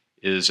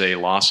is a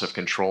loss of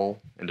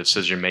control and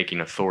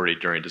decision-making authority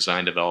during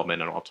design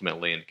development and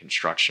ultimately in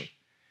construction.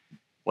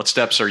 What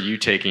steps are you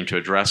taking to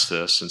address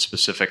this, and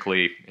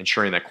specifically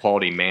ensuring that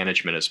quality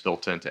management is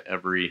built into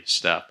every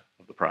step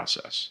of the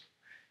process?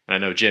 And I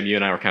know, Jim, you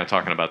and I were kind of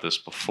talking about this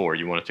before.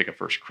 You want to take a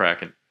first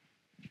crack at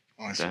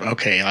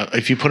Okay,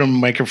 if you put a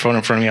microphone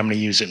in front of me, I'm going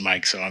to use it,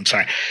 Mike, so I'm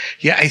sorry.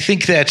 Yeah, I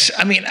think that's,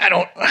 I mean, I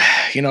don't,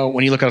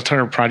 when you look at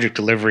alternative project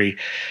delivery,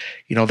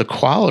 the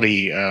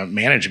quality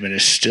management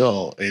is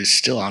still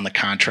on the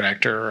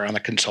contractor or on the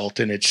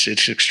consultant. It's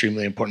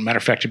extremely important. Matter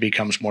of fact, it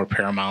becomes more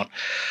paramount.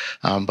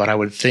 But I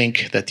would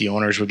think that the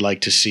owners would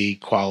like to see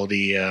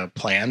quality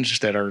plans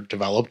that are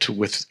developed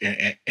with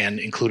and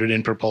included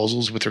in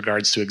proposals with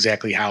regards to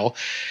exactly how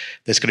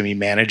that's going to be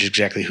managed,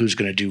 exactly who's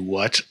going to do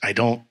what. I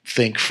don't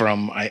think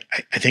I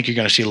think you're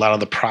going to see a lot of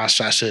the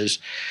processes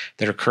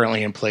that are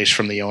currently in place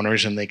from the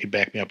owners, and they could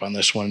back me up on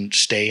this one,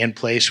 stay in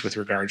place with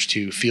regards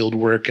to field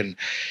work and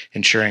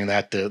ensuring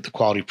that the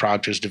quality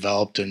product is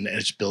developed and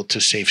it's built to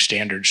safe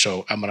standards.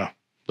 So I'm going to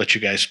let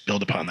you guys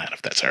build upon that,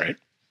 if that's all right.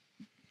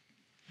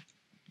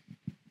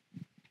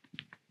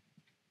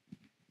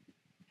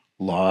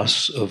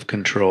 Loss of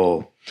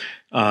control.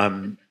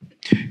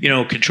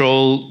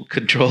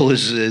 Control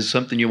is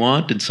something you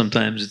want, and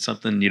sometimes it's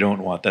something you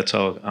don't want. That's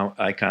how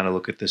I kind of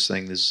look at this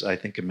thing. I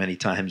think of many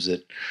times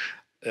that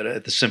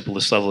at the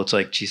simplest level, it's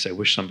like, geez, I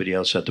wish somebody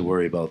else had to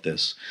worry about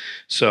this.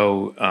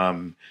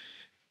 So,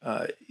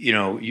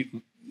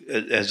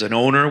 as an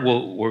owner,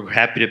 we're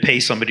happy to pay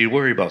somebody to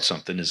worry about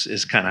something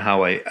is kind of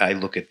how I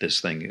look at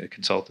this thing.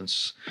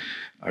 Consultants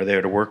are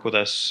there to work with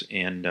us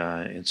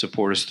and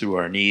support us through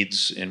our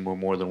needs, and we're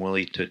more than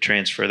willing to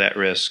transfer that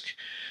risk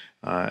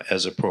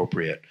as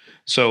appropriate.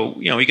 So,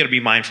 you got to be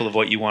mindful of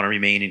what you want to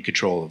remain in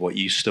control of, what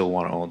you still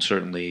want to own.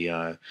 Certainly,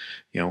 our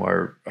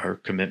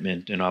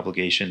commitment and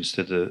obligations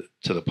to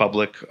the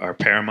public are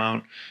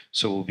paramount.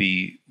 So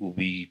we'll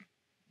be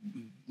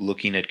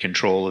looking at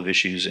control of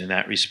issues in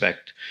that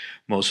respect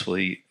most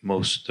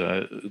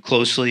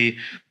closely.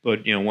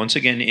 But once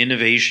again,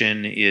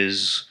 innovation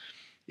is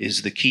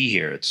the key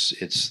here.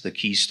 It's the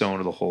keystone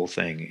of the whole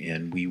thing,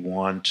 and we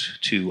want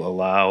to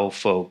allow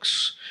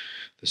folks,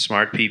 the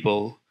smart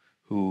people,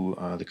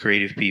 the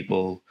creative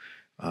people,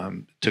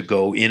 to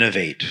go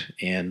innovate,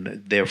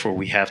 and therefore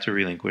we have to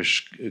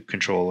relinquish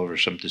control over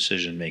some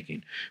decision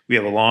making. We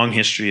have a long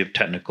history of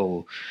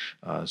technical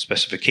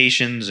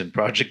specifications and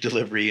project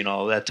delivery and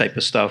all that type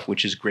of stuff,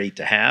 which is great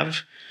to have,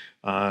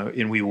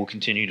 and we will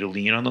continue to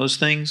lean on those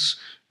things.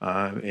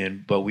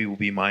 But we will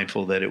be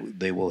mindful that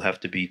they will have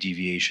to be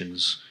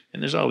deviations,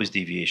 and there's always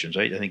deviations,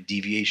 right? I think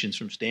deviations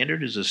from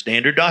standard is a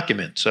standard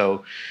document.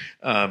 So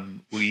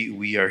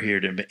we are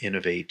here to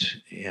innovate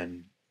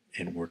and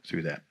work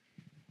through that.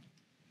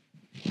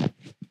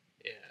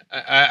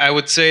 I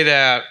would say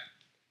that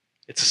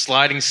it's a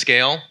sliding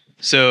scale.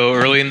 So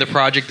early in the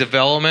project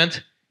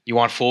development, you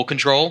want full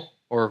control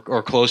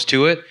or close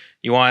to it.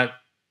 You want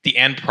the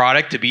end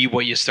product to be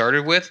what you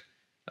started with.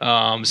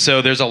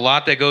 So there's a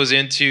lot that goes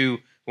into,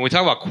 when we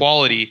talk about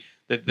quality,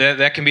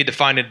 that can be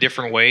defined in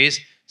different ways.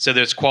 So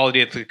there's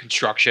quality of the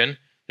construction,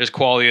 there's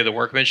quality of the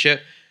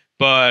workmanship.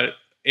 But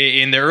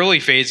in the early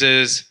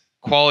phases,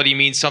 quality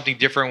means something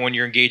different when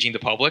you're engaging the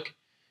public.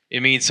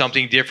 It means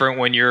something different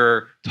when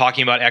you're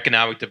talking about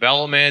economic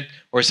development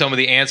or some of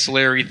the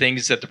ancillary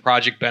things that the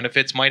project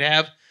benefits might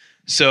have.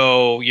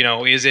 So,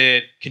 is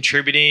it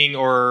contributing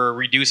or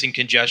reducing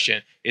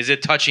congestion? Is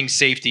it touching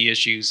safety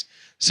issues?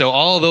 So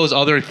all of those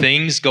other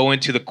things go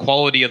into the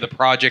quality of the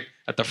project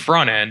at the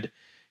front end.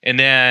 And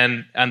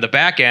then on the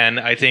back end,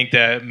 I think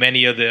that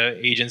many of the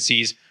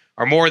agencies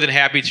are more than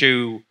happy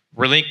to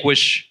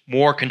relinquish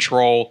more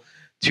control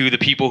to the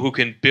people who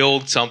can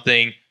build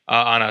something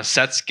on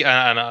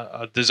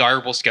a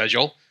desirable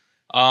schedule,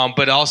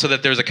 but also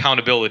that there's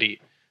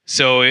accountability.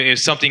 So if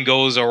something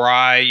goes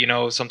awry,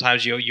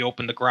 sometimes you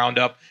open the ground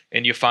up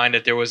and you find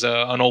that there was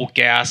an old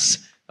gas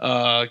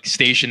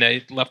station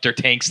that left their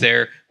tanks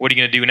there. What are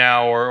you going to do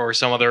now, or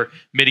some other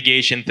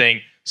mitigation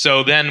thing?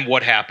 So then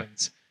what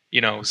happens?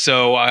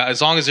 So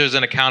as long as there's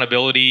an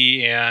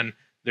accountability and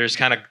there's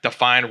kind of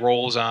defined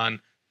roles on,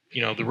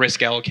 the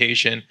risk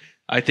allocation,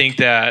 I think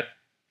that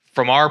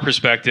from our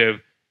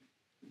perspective,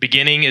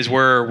 beginning is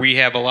where we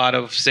have a lot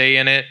of say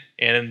in it,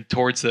 and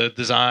towards the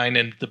design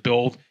and the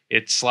build,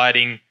 it's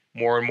sliding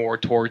more and more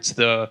towards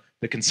the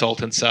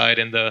consultant side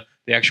and the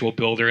actual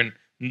builder, and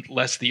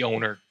less the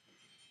owner.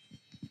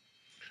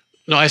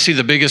 No, I see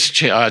the biggest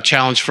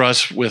challenge for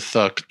us with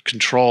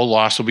control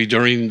loss will be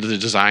during the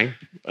design.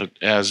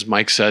 As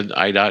Mike said,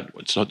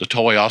 IDOT, so the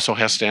tollway also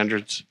has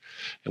standards,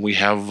 and we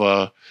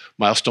have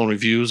milestone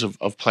reviews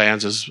of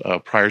plans as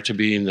prior to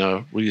being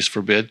released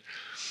for bid.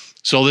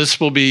 So this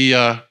will be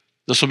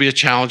this will be a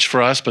challenge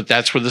for us, but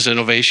that's where this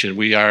innovation.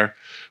 We are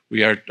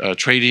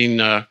trading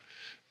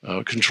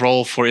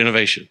control for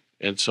innovation,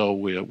 and so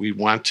we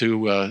want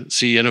to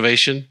see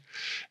innovation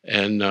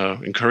and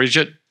encourage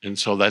it, and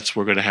so that's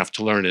what we're going to have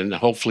to learn, and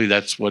hopefully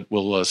that's what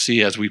we'll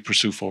see as we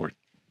pursue forward.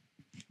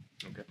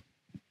 Okay.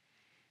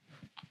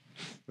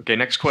 Okay.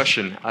 Next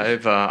question.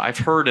 I've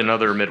heard in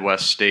other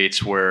Midwest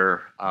states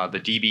where the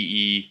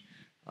DBE,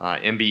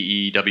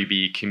 MBE,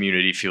 WBE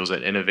community feels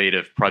that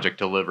innovative project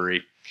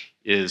delivery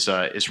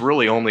is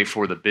really only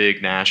for the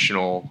big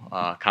national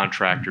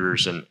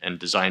contractors and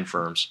design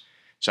firms.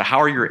 So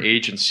how are your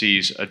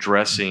agencies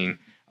addressing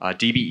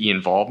DBE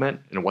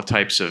involvement, and what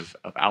types of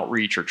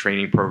outreach or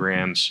training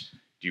programs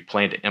do you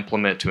plan to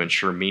implement to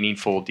ensure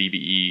meaningful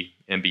DBE,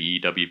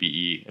 MBE,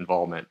 WBE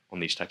involvement on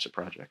these types of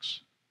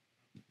projects?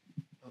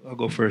 I'll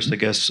go first, I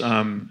guess.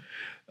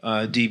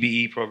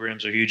 DBE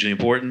programs are hugely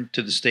important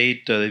to the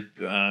state.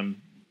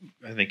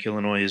 I think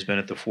Illinois has been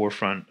at the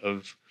forefront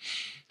of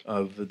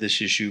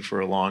this issue for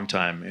a long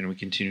time, and we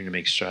continue to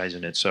make strides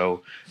in it.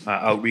 So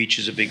outreach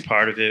is a big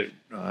part of it.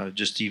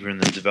 Just even in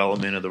the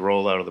development of the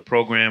rollout of the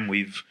program,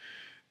 we've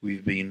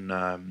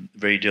been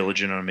very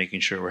diligent on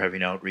making sure we're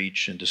having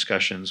outreach and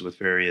discussions with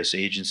various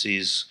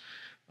agencies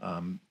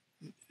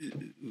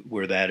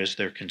where that is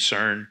their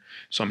concern.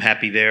 So I'm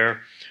happy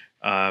there.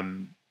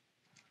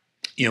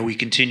 We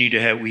continue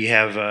to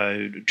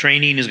have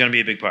training is going to be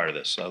a big part of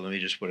this. So let me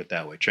just put it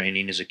that way.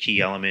 Training is a key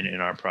element in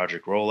our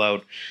project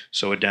rollout.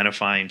 So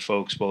identifying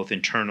folks both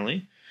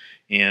internally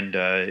and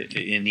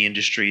in the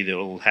industry that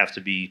will have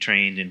to be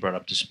trained and brought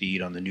up to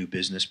speed on the new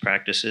business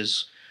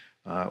practices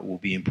will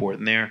be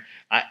important there.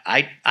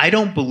 I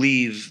don't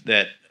believe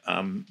that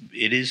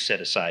it is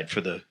set aside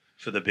for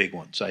the big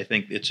ones. I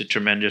think it's a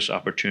tremendous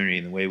opportunity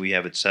in the way we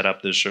have it set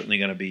up. There's certainly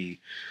going to be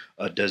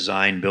a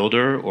design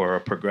builder or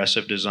a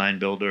progressive design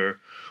builder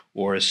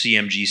or a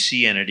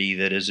CMGC entity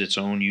that is its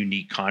own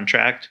unique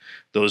contract.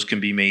 Those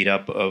can be made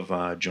up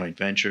of joint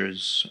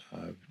ventures,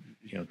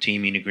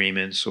 teaming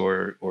agreements,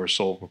 or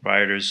sole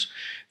proprietors.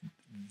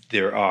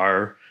 There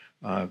are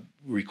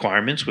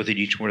requirements within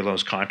each one of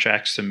those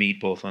contracts to meet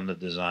both on the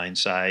design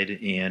side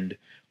and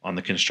on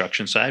the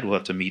construction side. We'll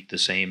have to meet the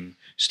same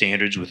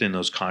standards within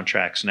those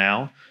contracts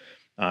now.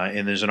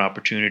 And there's an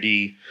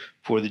opportunity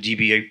for the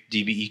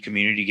DBE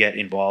community to get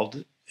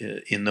involved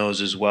in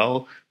those as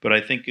well. But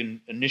I think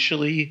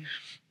initially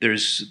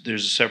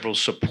there's several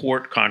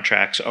support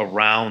contracts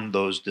around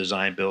those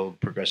design build,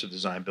 progressive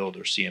design build,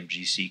 or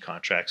CMGC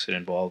contracts that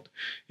involved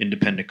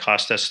independent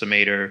cost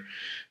estimator,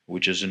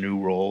 which is a new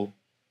role.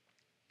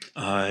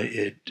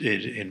 It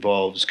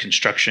involves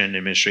construction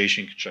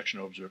administration, construction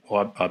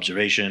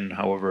observation.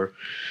 However,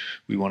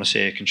 we want to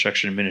say a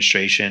construction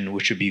administration,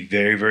 which would be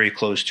very, very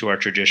close to our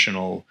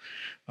traditional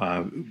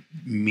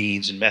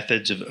means and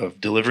methods of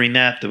delivering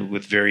that,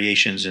 with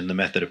variations in the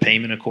method of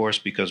payment, of course,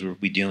 because we'll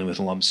be dealing with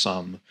lump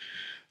sum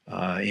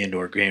and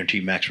or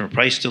guaranteed maximum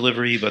price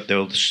delivery, but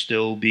there'll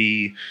still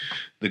be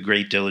the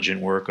great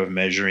diligent work of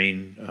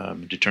measuring,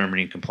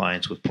 determining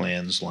compliance with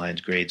plans,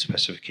 lines, grades,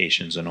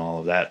 specifications, and all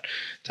of that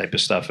type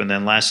of stuff. And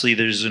then lastly,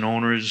 there's an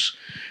owner's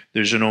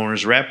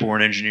rep or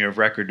an engineer of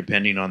record,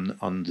 depending on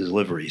the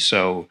delivery.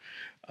 So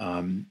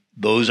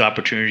those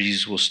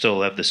opportunities will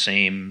still have the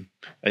same,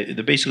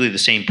 they're basically the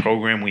same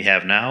program we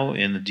have now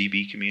in the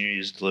DB community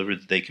is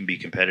delivered, that they can be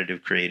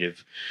competitive,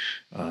 creative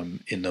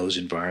in those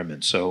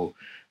environments. So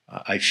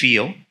I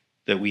feel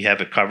that we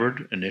have it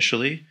covered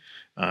initially.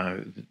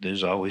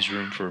 There's always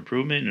room for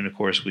improvement, and of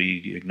course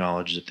we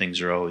acknowledge that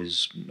things are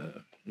always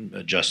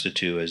adjusted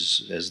to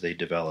as they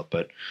develop.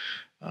 But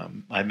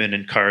I've been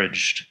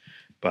encouraged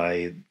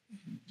by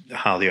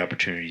how the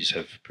opportunities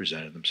have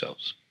presented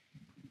themselves.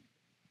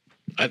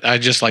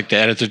 I'd just like to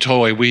add at the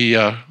tollway,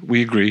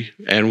 we agree,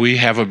 and we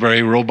have a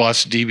very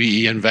robust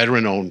DBE and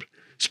veteran-owned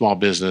small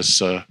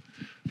business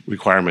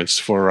requirements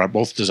for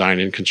both design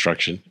and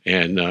construction,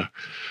 and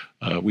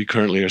we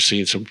currently are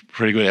seeing some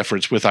pretty good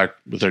efforts with our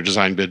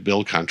design bid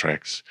build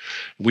contracts.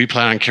 We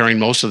plan on carrying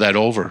most of that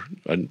over,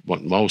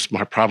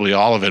 probably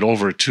all of it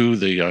over to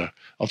the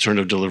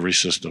alternative delivery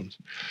systems.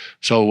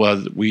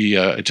 So we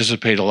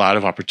anticipate a lot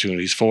of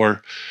opportunities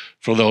for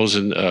those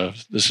in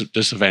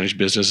disadvantaged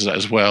businesses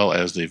as well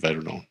as the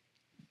veteran-owned.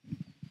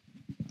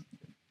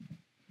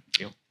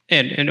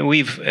 And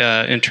we've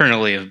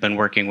internally have been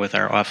working with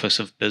our Office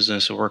of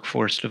Business and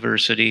Workforce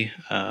Diversity.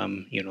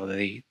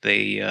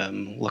 They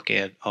look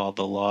at all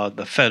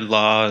the Fed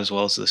law as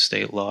well as the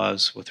state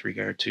laws with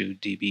regard to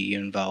DB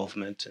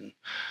involvement,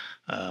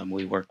 and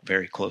we work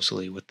very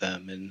closely with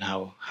them in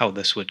how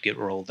this would get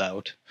rolled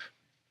out.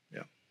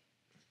 Yeah.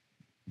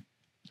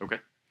 Okay.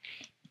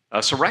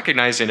 So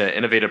recognizing that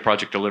innovative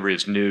project delivery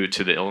is new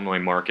to the Illinois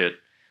market,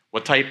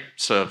 what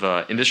types of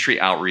industry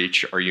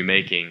outreach are you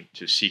making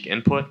to seek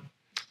input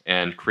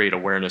and create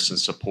awareness and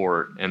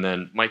support? And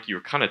then, Mike, you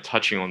were kind of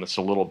touching on this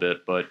a little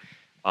bit, but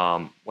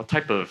what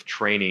type of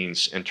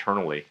trainings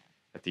internally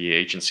at the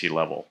agency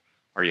level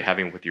are you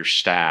having with your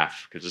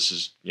staff? Because this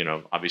is,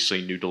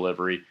 obviously new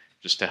delivery,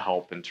 just to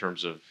help in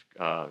terms of,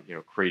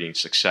 creating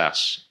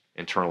success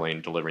internally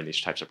in delivering these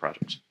types of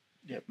projects.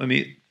 Yeah,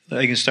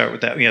 I can start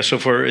with that. Yeah, so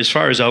for as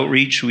far as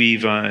outreach,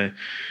 we've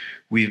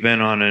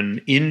been on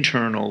an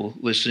internal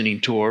listening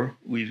tour.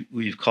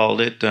 We've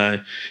called it.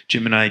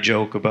 Jim and I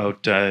joke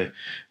about. I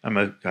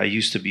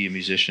used to be a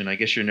musician. I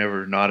guess you're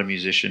never not a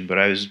musician, but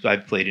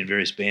I've played in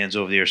various bands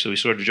over there. So we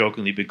sort of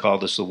jokingly been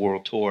called this the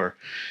World Tour.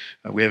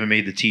 We haven't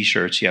made the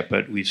T-shirts yet,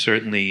 but we've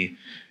certainly.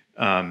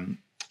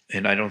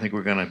 And I don't think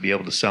we're going to be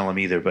able to sell them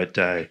either.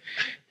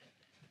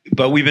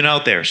 But we've been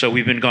out there, so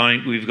we've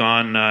gone.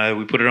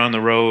 We put it on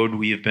the road.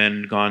 We have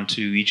gone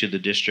to each of the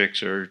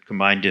districts or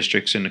combined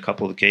districts. In a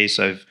couple of the cases,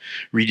 I've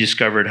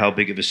rediscovered how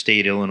big of a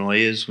state Illinois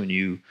is. When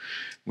you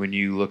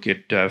look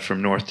at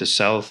from north to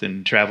south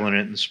and traveling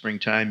it in the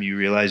springtime, you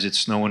realize it's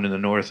snowing in the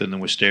north and the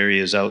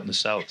wisteria is out in the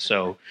south.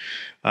 So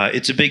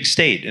it's a big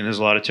state, and there's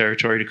a lot of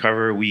territory to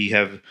cover. We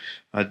have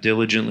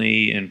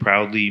diligently and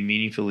proudly,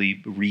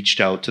 meaningfully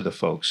reached out to the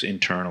folks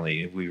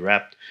internally. We've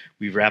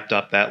wrapped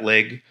up that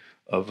leg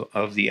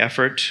of the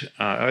effort.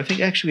 I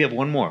think actually we have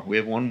one more. We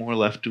have one more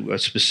left.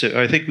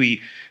 I think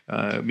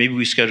maybe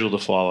we scheduled a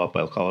follow up.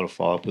 I'll call it a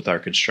follow up with our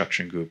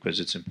construction group because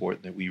it's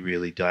important that we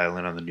really dial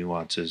in on the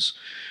nuances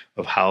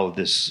of how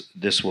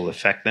this will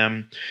affect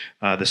them.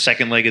 The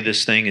second leg of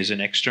this thing is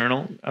an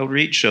external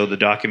outreach. So the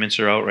documents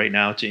are out right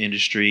now to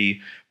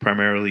industry,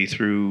 primarily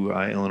through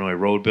Illinois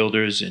Road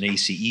Builders and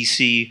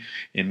ACEC,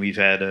 and we've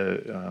had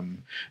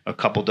a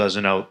couple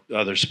dozen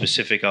other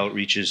specific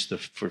outreaches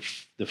for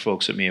the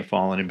folks that may have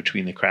fallen in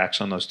between the cracks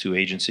on those two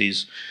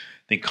agencies.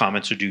 I think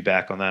comments are due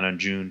back on that on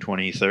June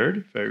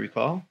 23rd, if I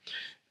recall.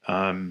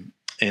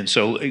 And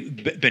so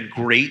it's been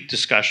great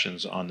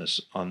discussions on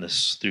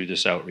this through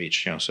this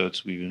outreach. So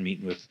we've been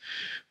meeting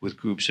with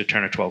groups of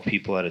 10 or 12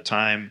 people at a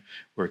time.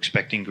 We're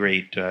expecting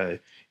great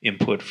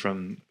input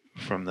from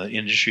the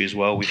industry as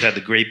well. We've had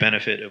the great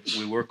benefit of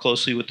we work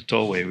closely with the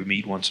tollway. We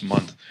meet once a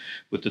month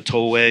with the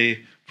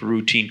tollway for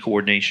routine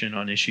coordination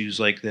on issues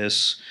like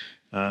this.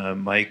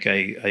 Mike,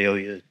 I owe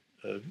you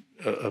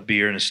a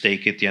beer and a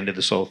steak at the end of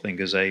this whole thing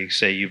because I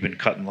say you've been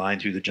cutting line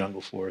through the jungle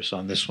for us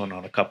on this one,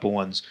 on a couple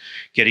ones,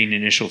 getting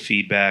initial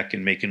feedback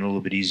and making it a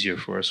little bit easier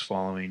for us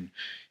following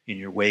in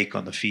your wake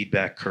on the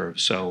feedback curve.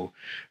 So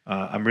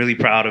I'm really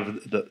proud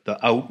of the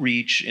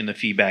outreach and the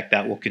feedback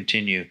that will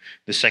continue.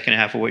 The second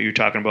half of what you're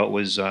talking about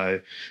was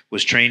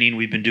training.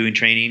 We've been doing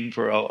training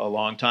for a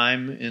long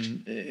time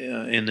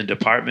in the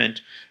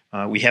department.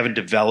 We haven't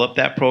developed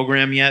that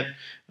program yet.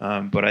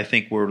 But I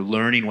think we're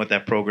learning what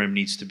that program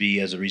needs to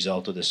be as a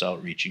result of this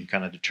outreach and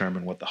kind of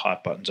determine what the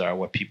hot buttons are,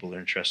 what people are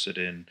interested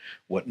in,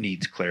 what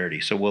needs clarity.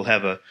 So we'll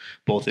have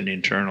both an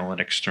internal and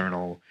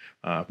external,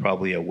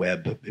 probably a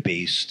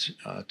web-based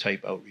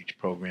type outreach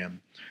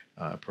program,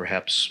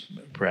 perhaps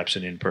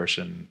an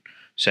in-person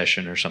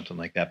session or something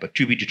like that. But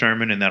to be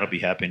determined, and that'll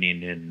be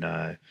happening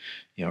in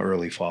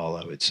early fall,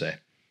 I would say,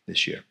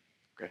 this year.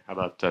 Okay. How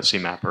about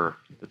CMAP or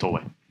the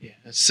tollway? Yeah.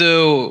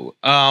 So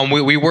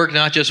we work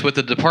not just with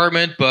the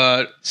department,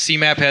 but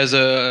CMAP has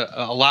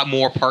a lot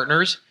more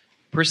partners,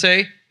 per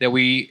se, that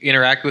we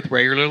interact with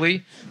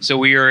regularly. So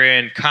we are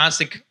in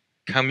constant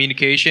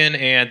communication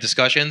and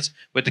discussions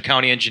with the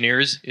county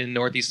engineers in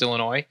Northeast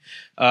Illinois,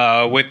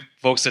 with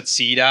folks at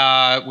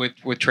CDOT,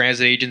 with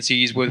transit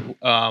agencies, with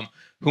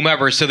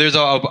whomever. So there's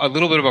a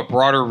little bit of a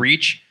broader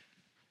reach.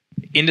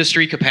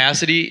 Industry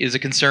capacity is a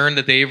concern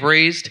that they've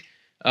raised.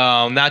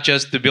 Not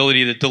just the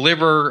ability to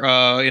deliver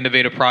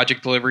innovative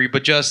project delivery,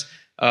 but just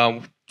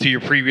to your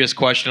previous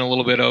question, a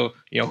little bit of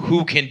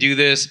who can do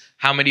this,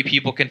 how many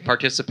people can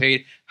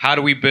participate, how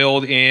do we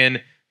build in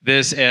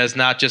this as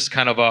not just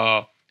kind of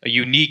a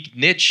unique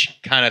niche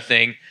kind of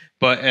thing,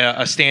 but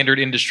a standard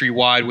industry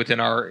wide within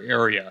our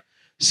area.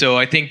 So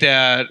I think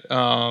that,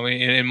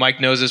 and Mike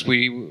knows this,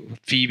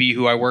 Phoebe,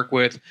 who I work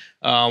with,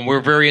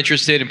 we're very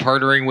interested in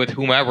partnering with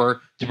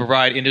whomever to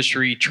provide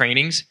industry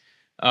trainings.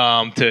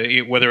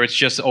 To whether it's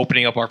just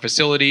opening up our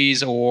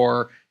facilities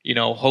or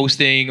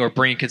hosting or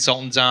bringing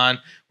consultants on,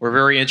 we're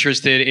very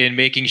interested in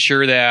making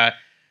sure that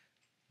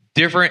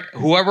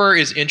whoever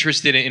is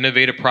interested in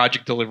innovative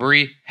project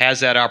delivery has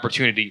that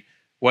opportunity.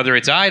 Whether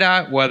it's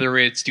IDOT, whether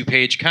it's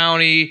DuPage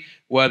County,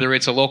 whether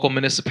it's a local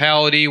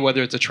municipality,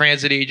 whether it's a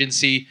transit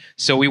agency.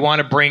 So we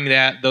want to bring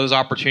those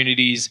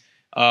opportunities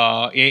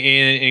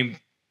and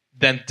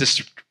then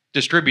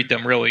distribute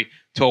them really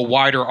to a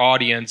wider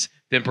audience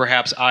than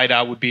perhaps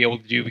IDOT would be able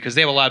to do because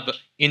they have a lot of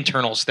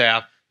internal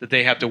staff that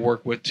they have to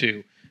work with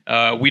too.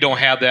 We don't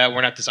have that.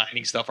 We're not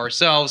designing stuff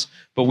ourselves,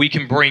 but we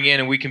can bring in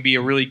and we can be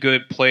a really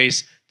good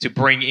place to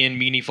bring in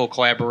meaningful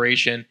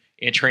collaboration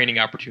and training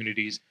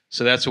opportunities.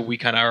 So that's what we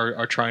kind of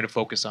are trying to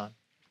focus on.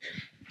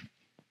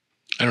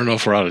 I don't know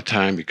if we're out of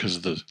time because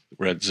of the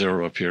red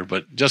zero up here,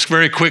 but just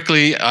very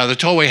quickly, the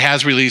Tollway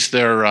has released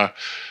their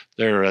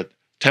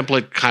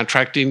template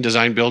contracting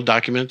design build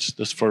documents.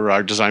 This for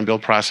our design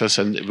build process,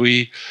 and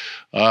we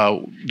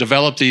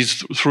developed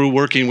these through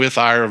working with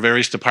our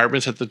various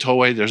departments at the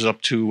Tollway. There's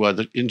up to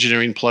the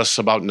engineering plus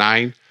about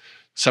 9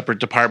 separate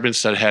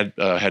departments that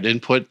had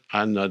input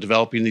on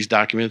developing these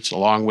documents,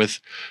 along with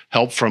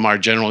help from our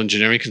general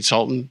engineering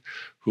consultant,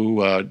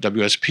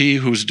 WSP,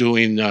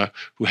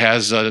 who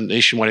has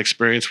nationwide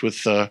experience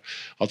with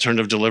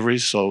alternative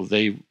deliveries. So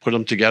they put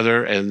them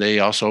together, and they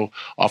also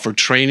offered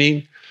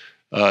training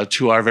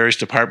to our various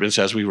departments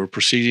as we were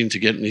proceeding to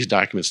getting these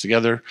documents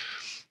together.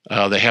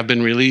 They have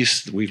been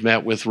released. We've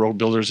met with road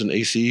builders and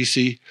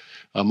ACEC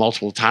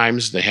multiple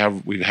times.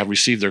 We have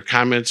received their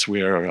comments.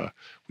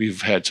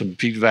 We've had some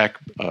feedback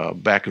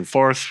back and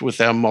forth with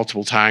them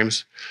multiple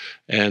times,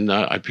 and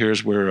it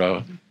appears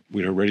we're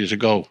ready to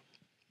go.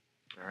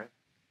 All right.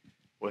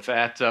 With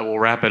that, we'll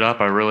wrap it up.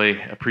 I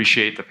really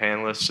appreciate the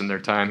panelists and their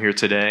time here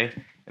today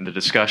and the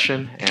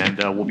discussion, and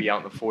we'll be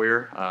out in the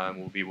foyer.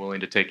 We'll be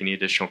willing to take any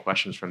additional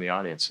questions from the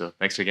audience. So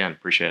thanks again.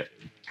 Appreciate it.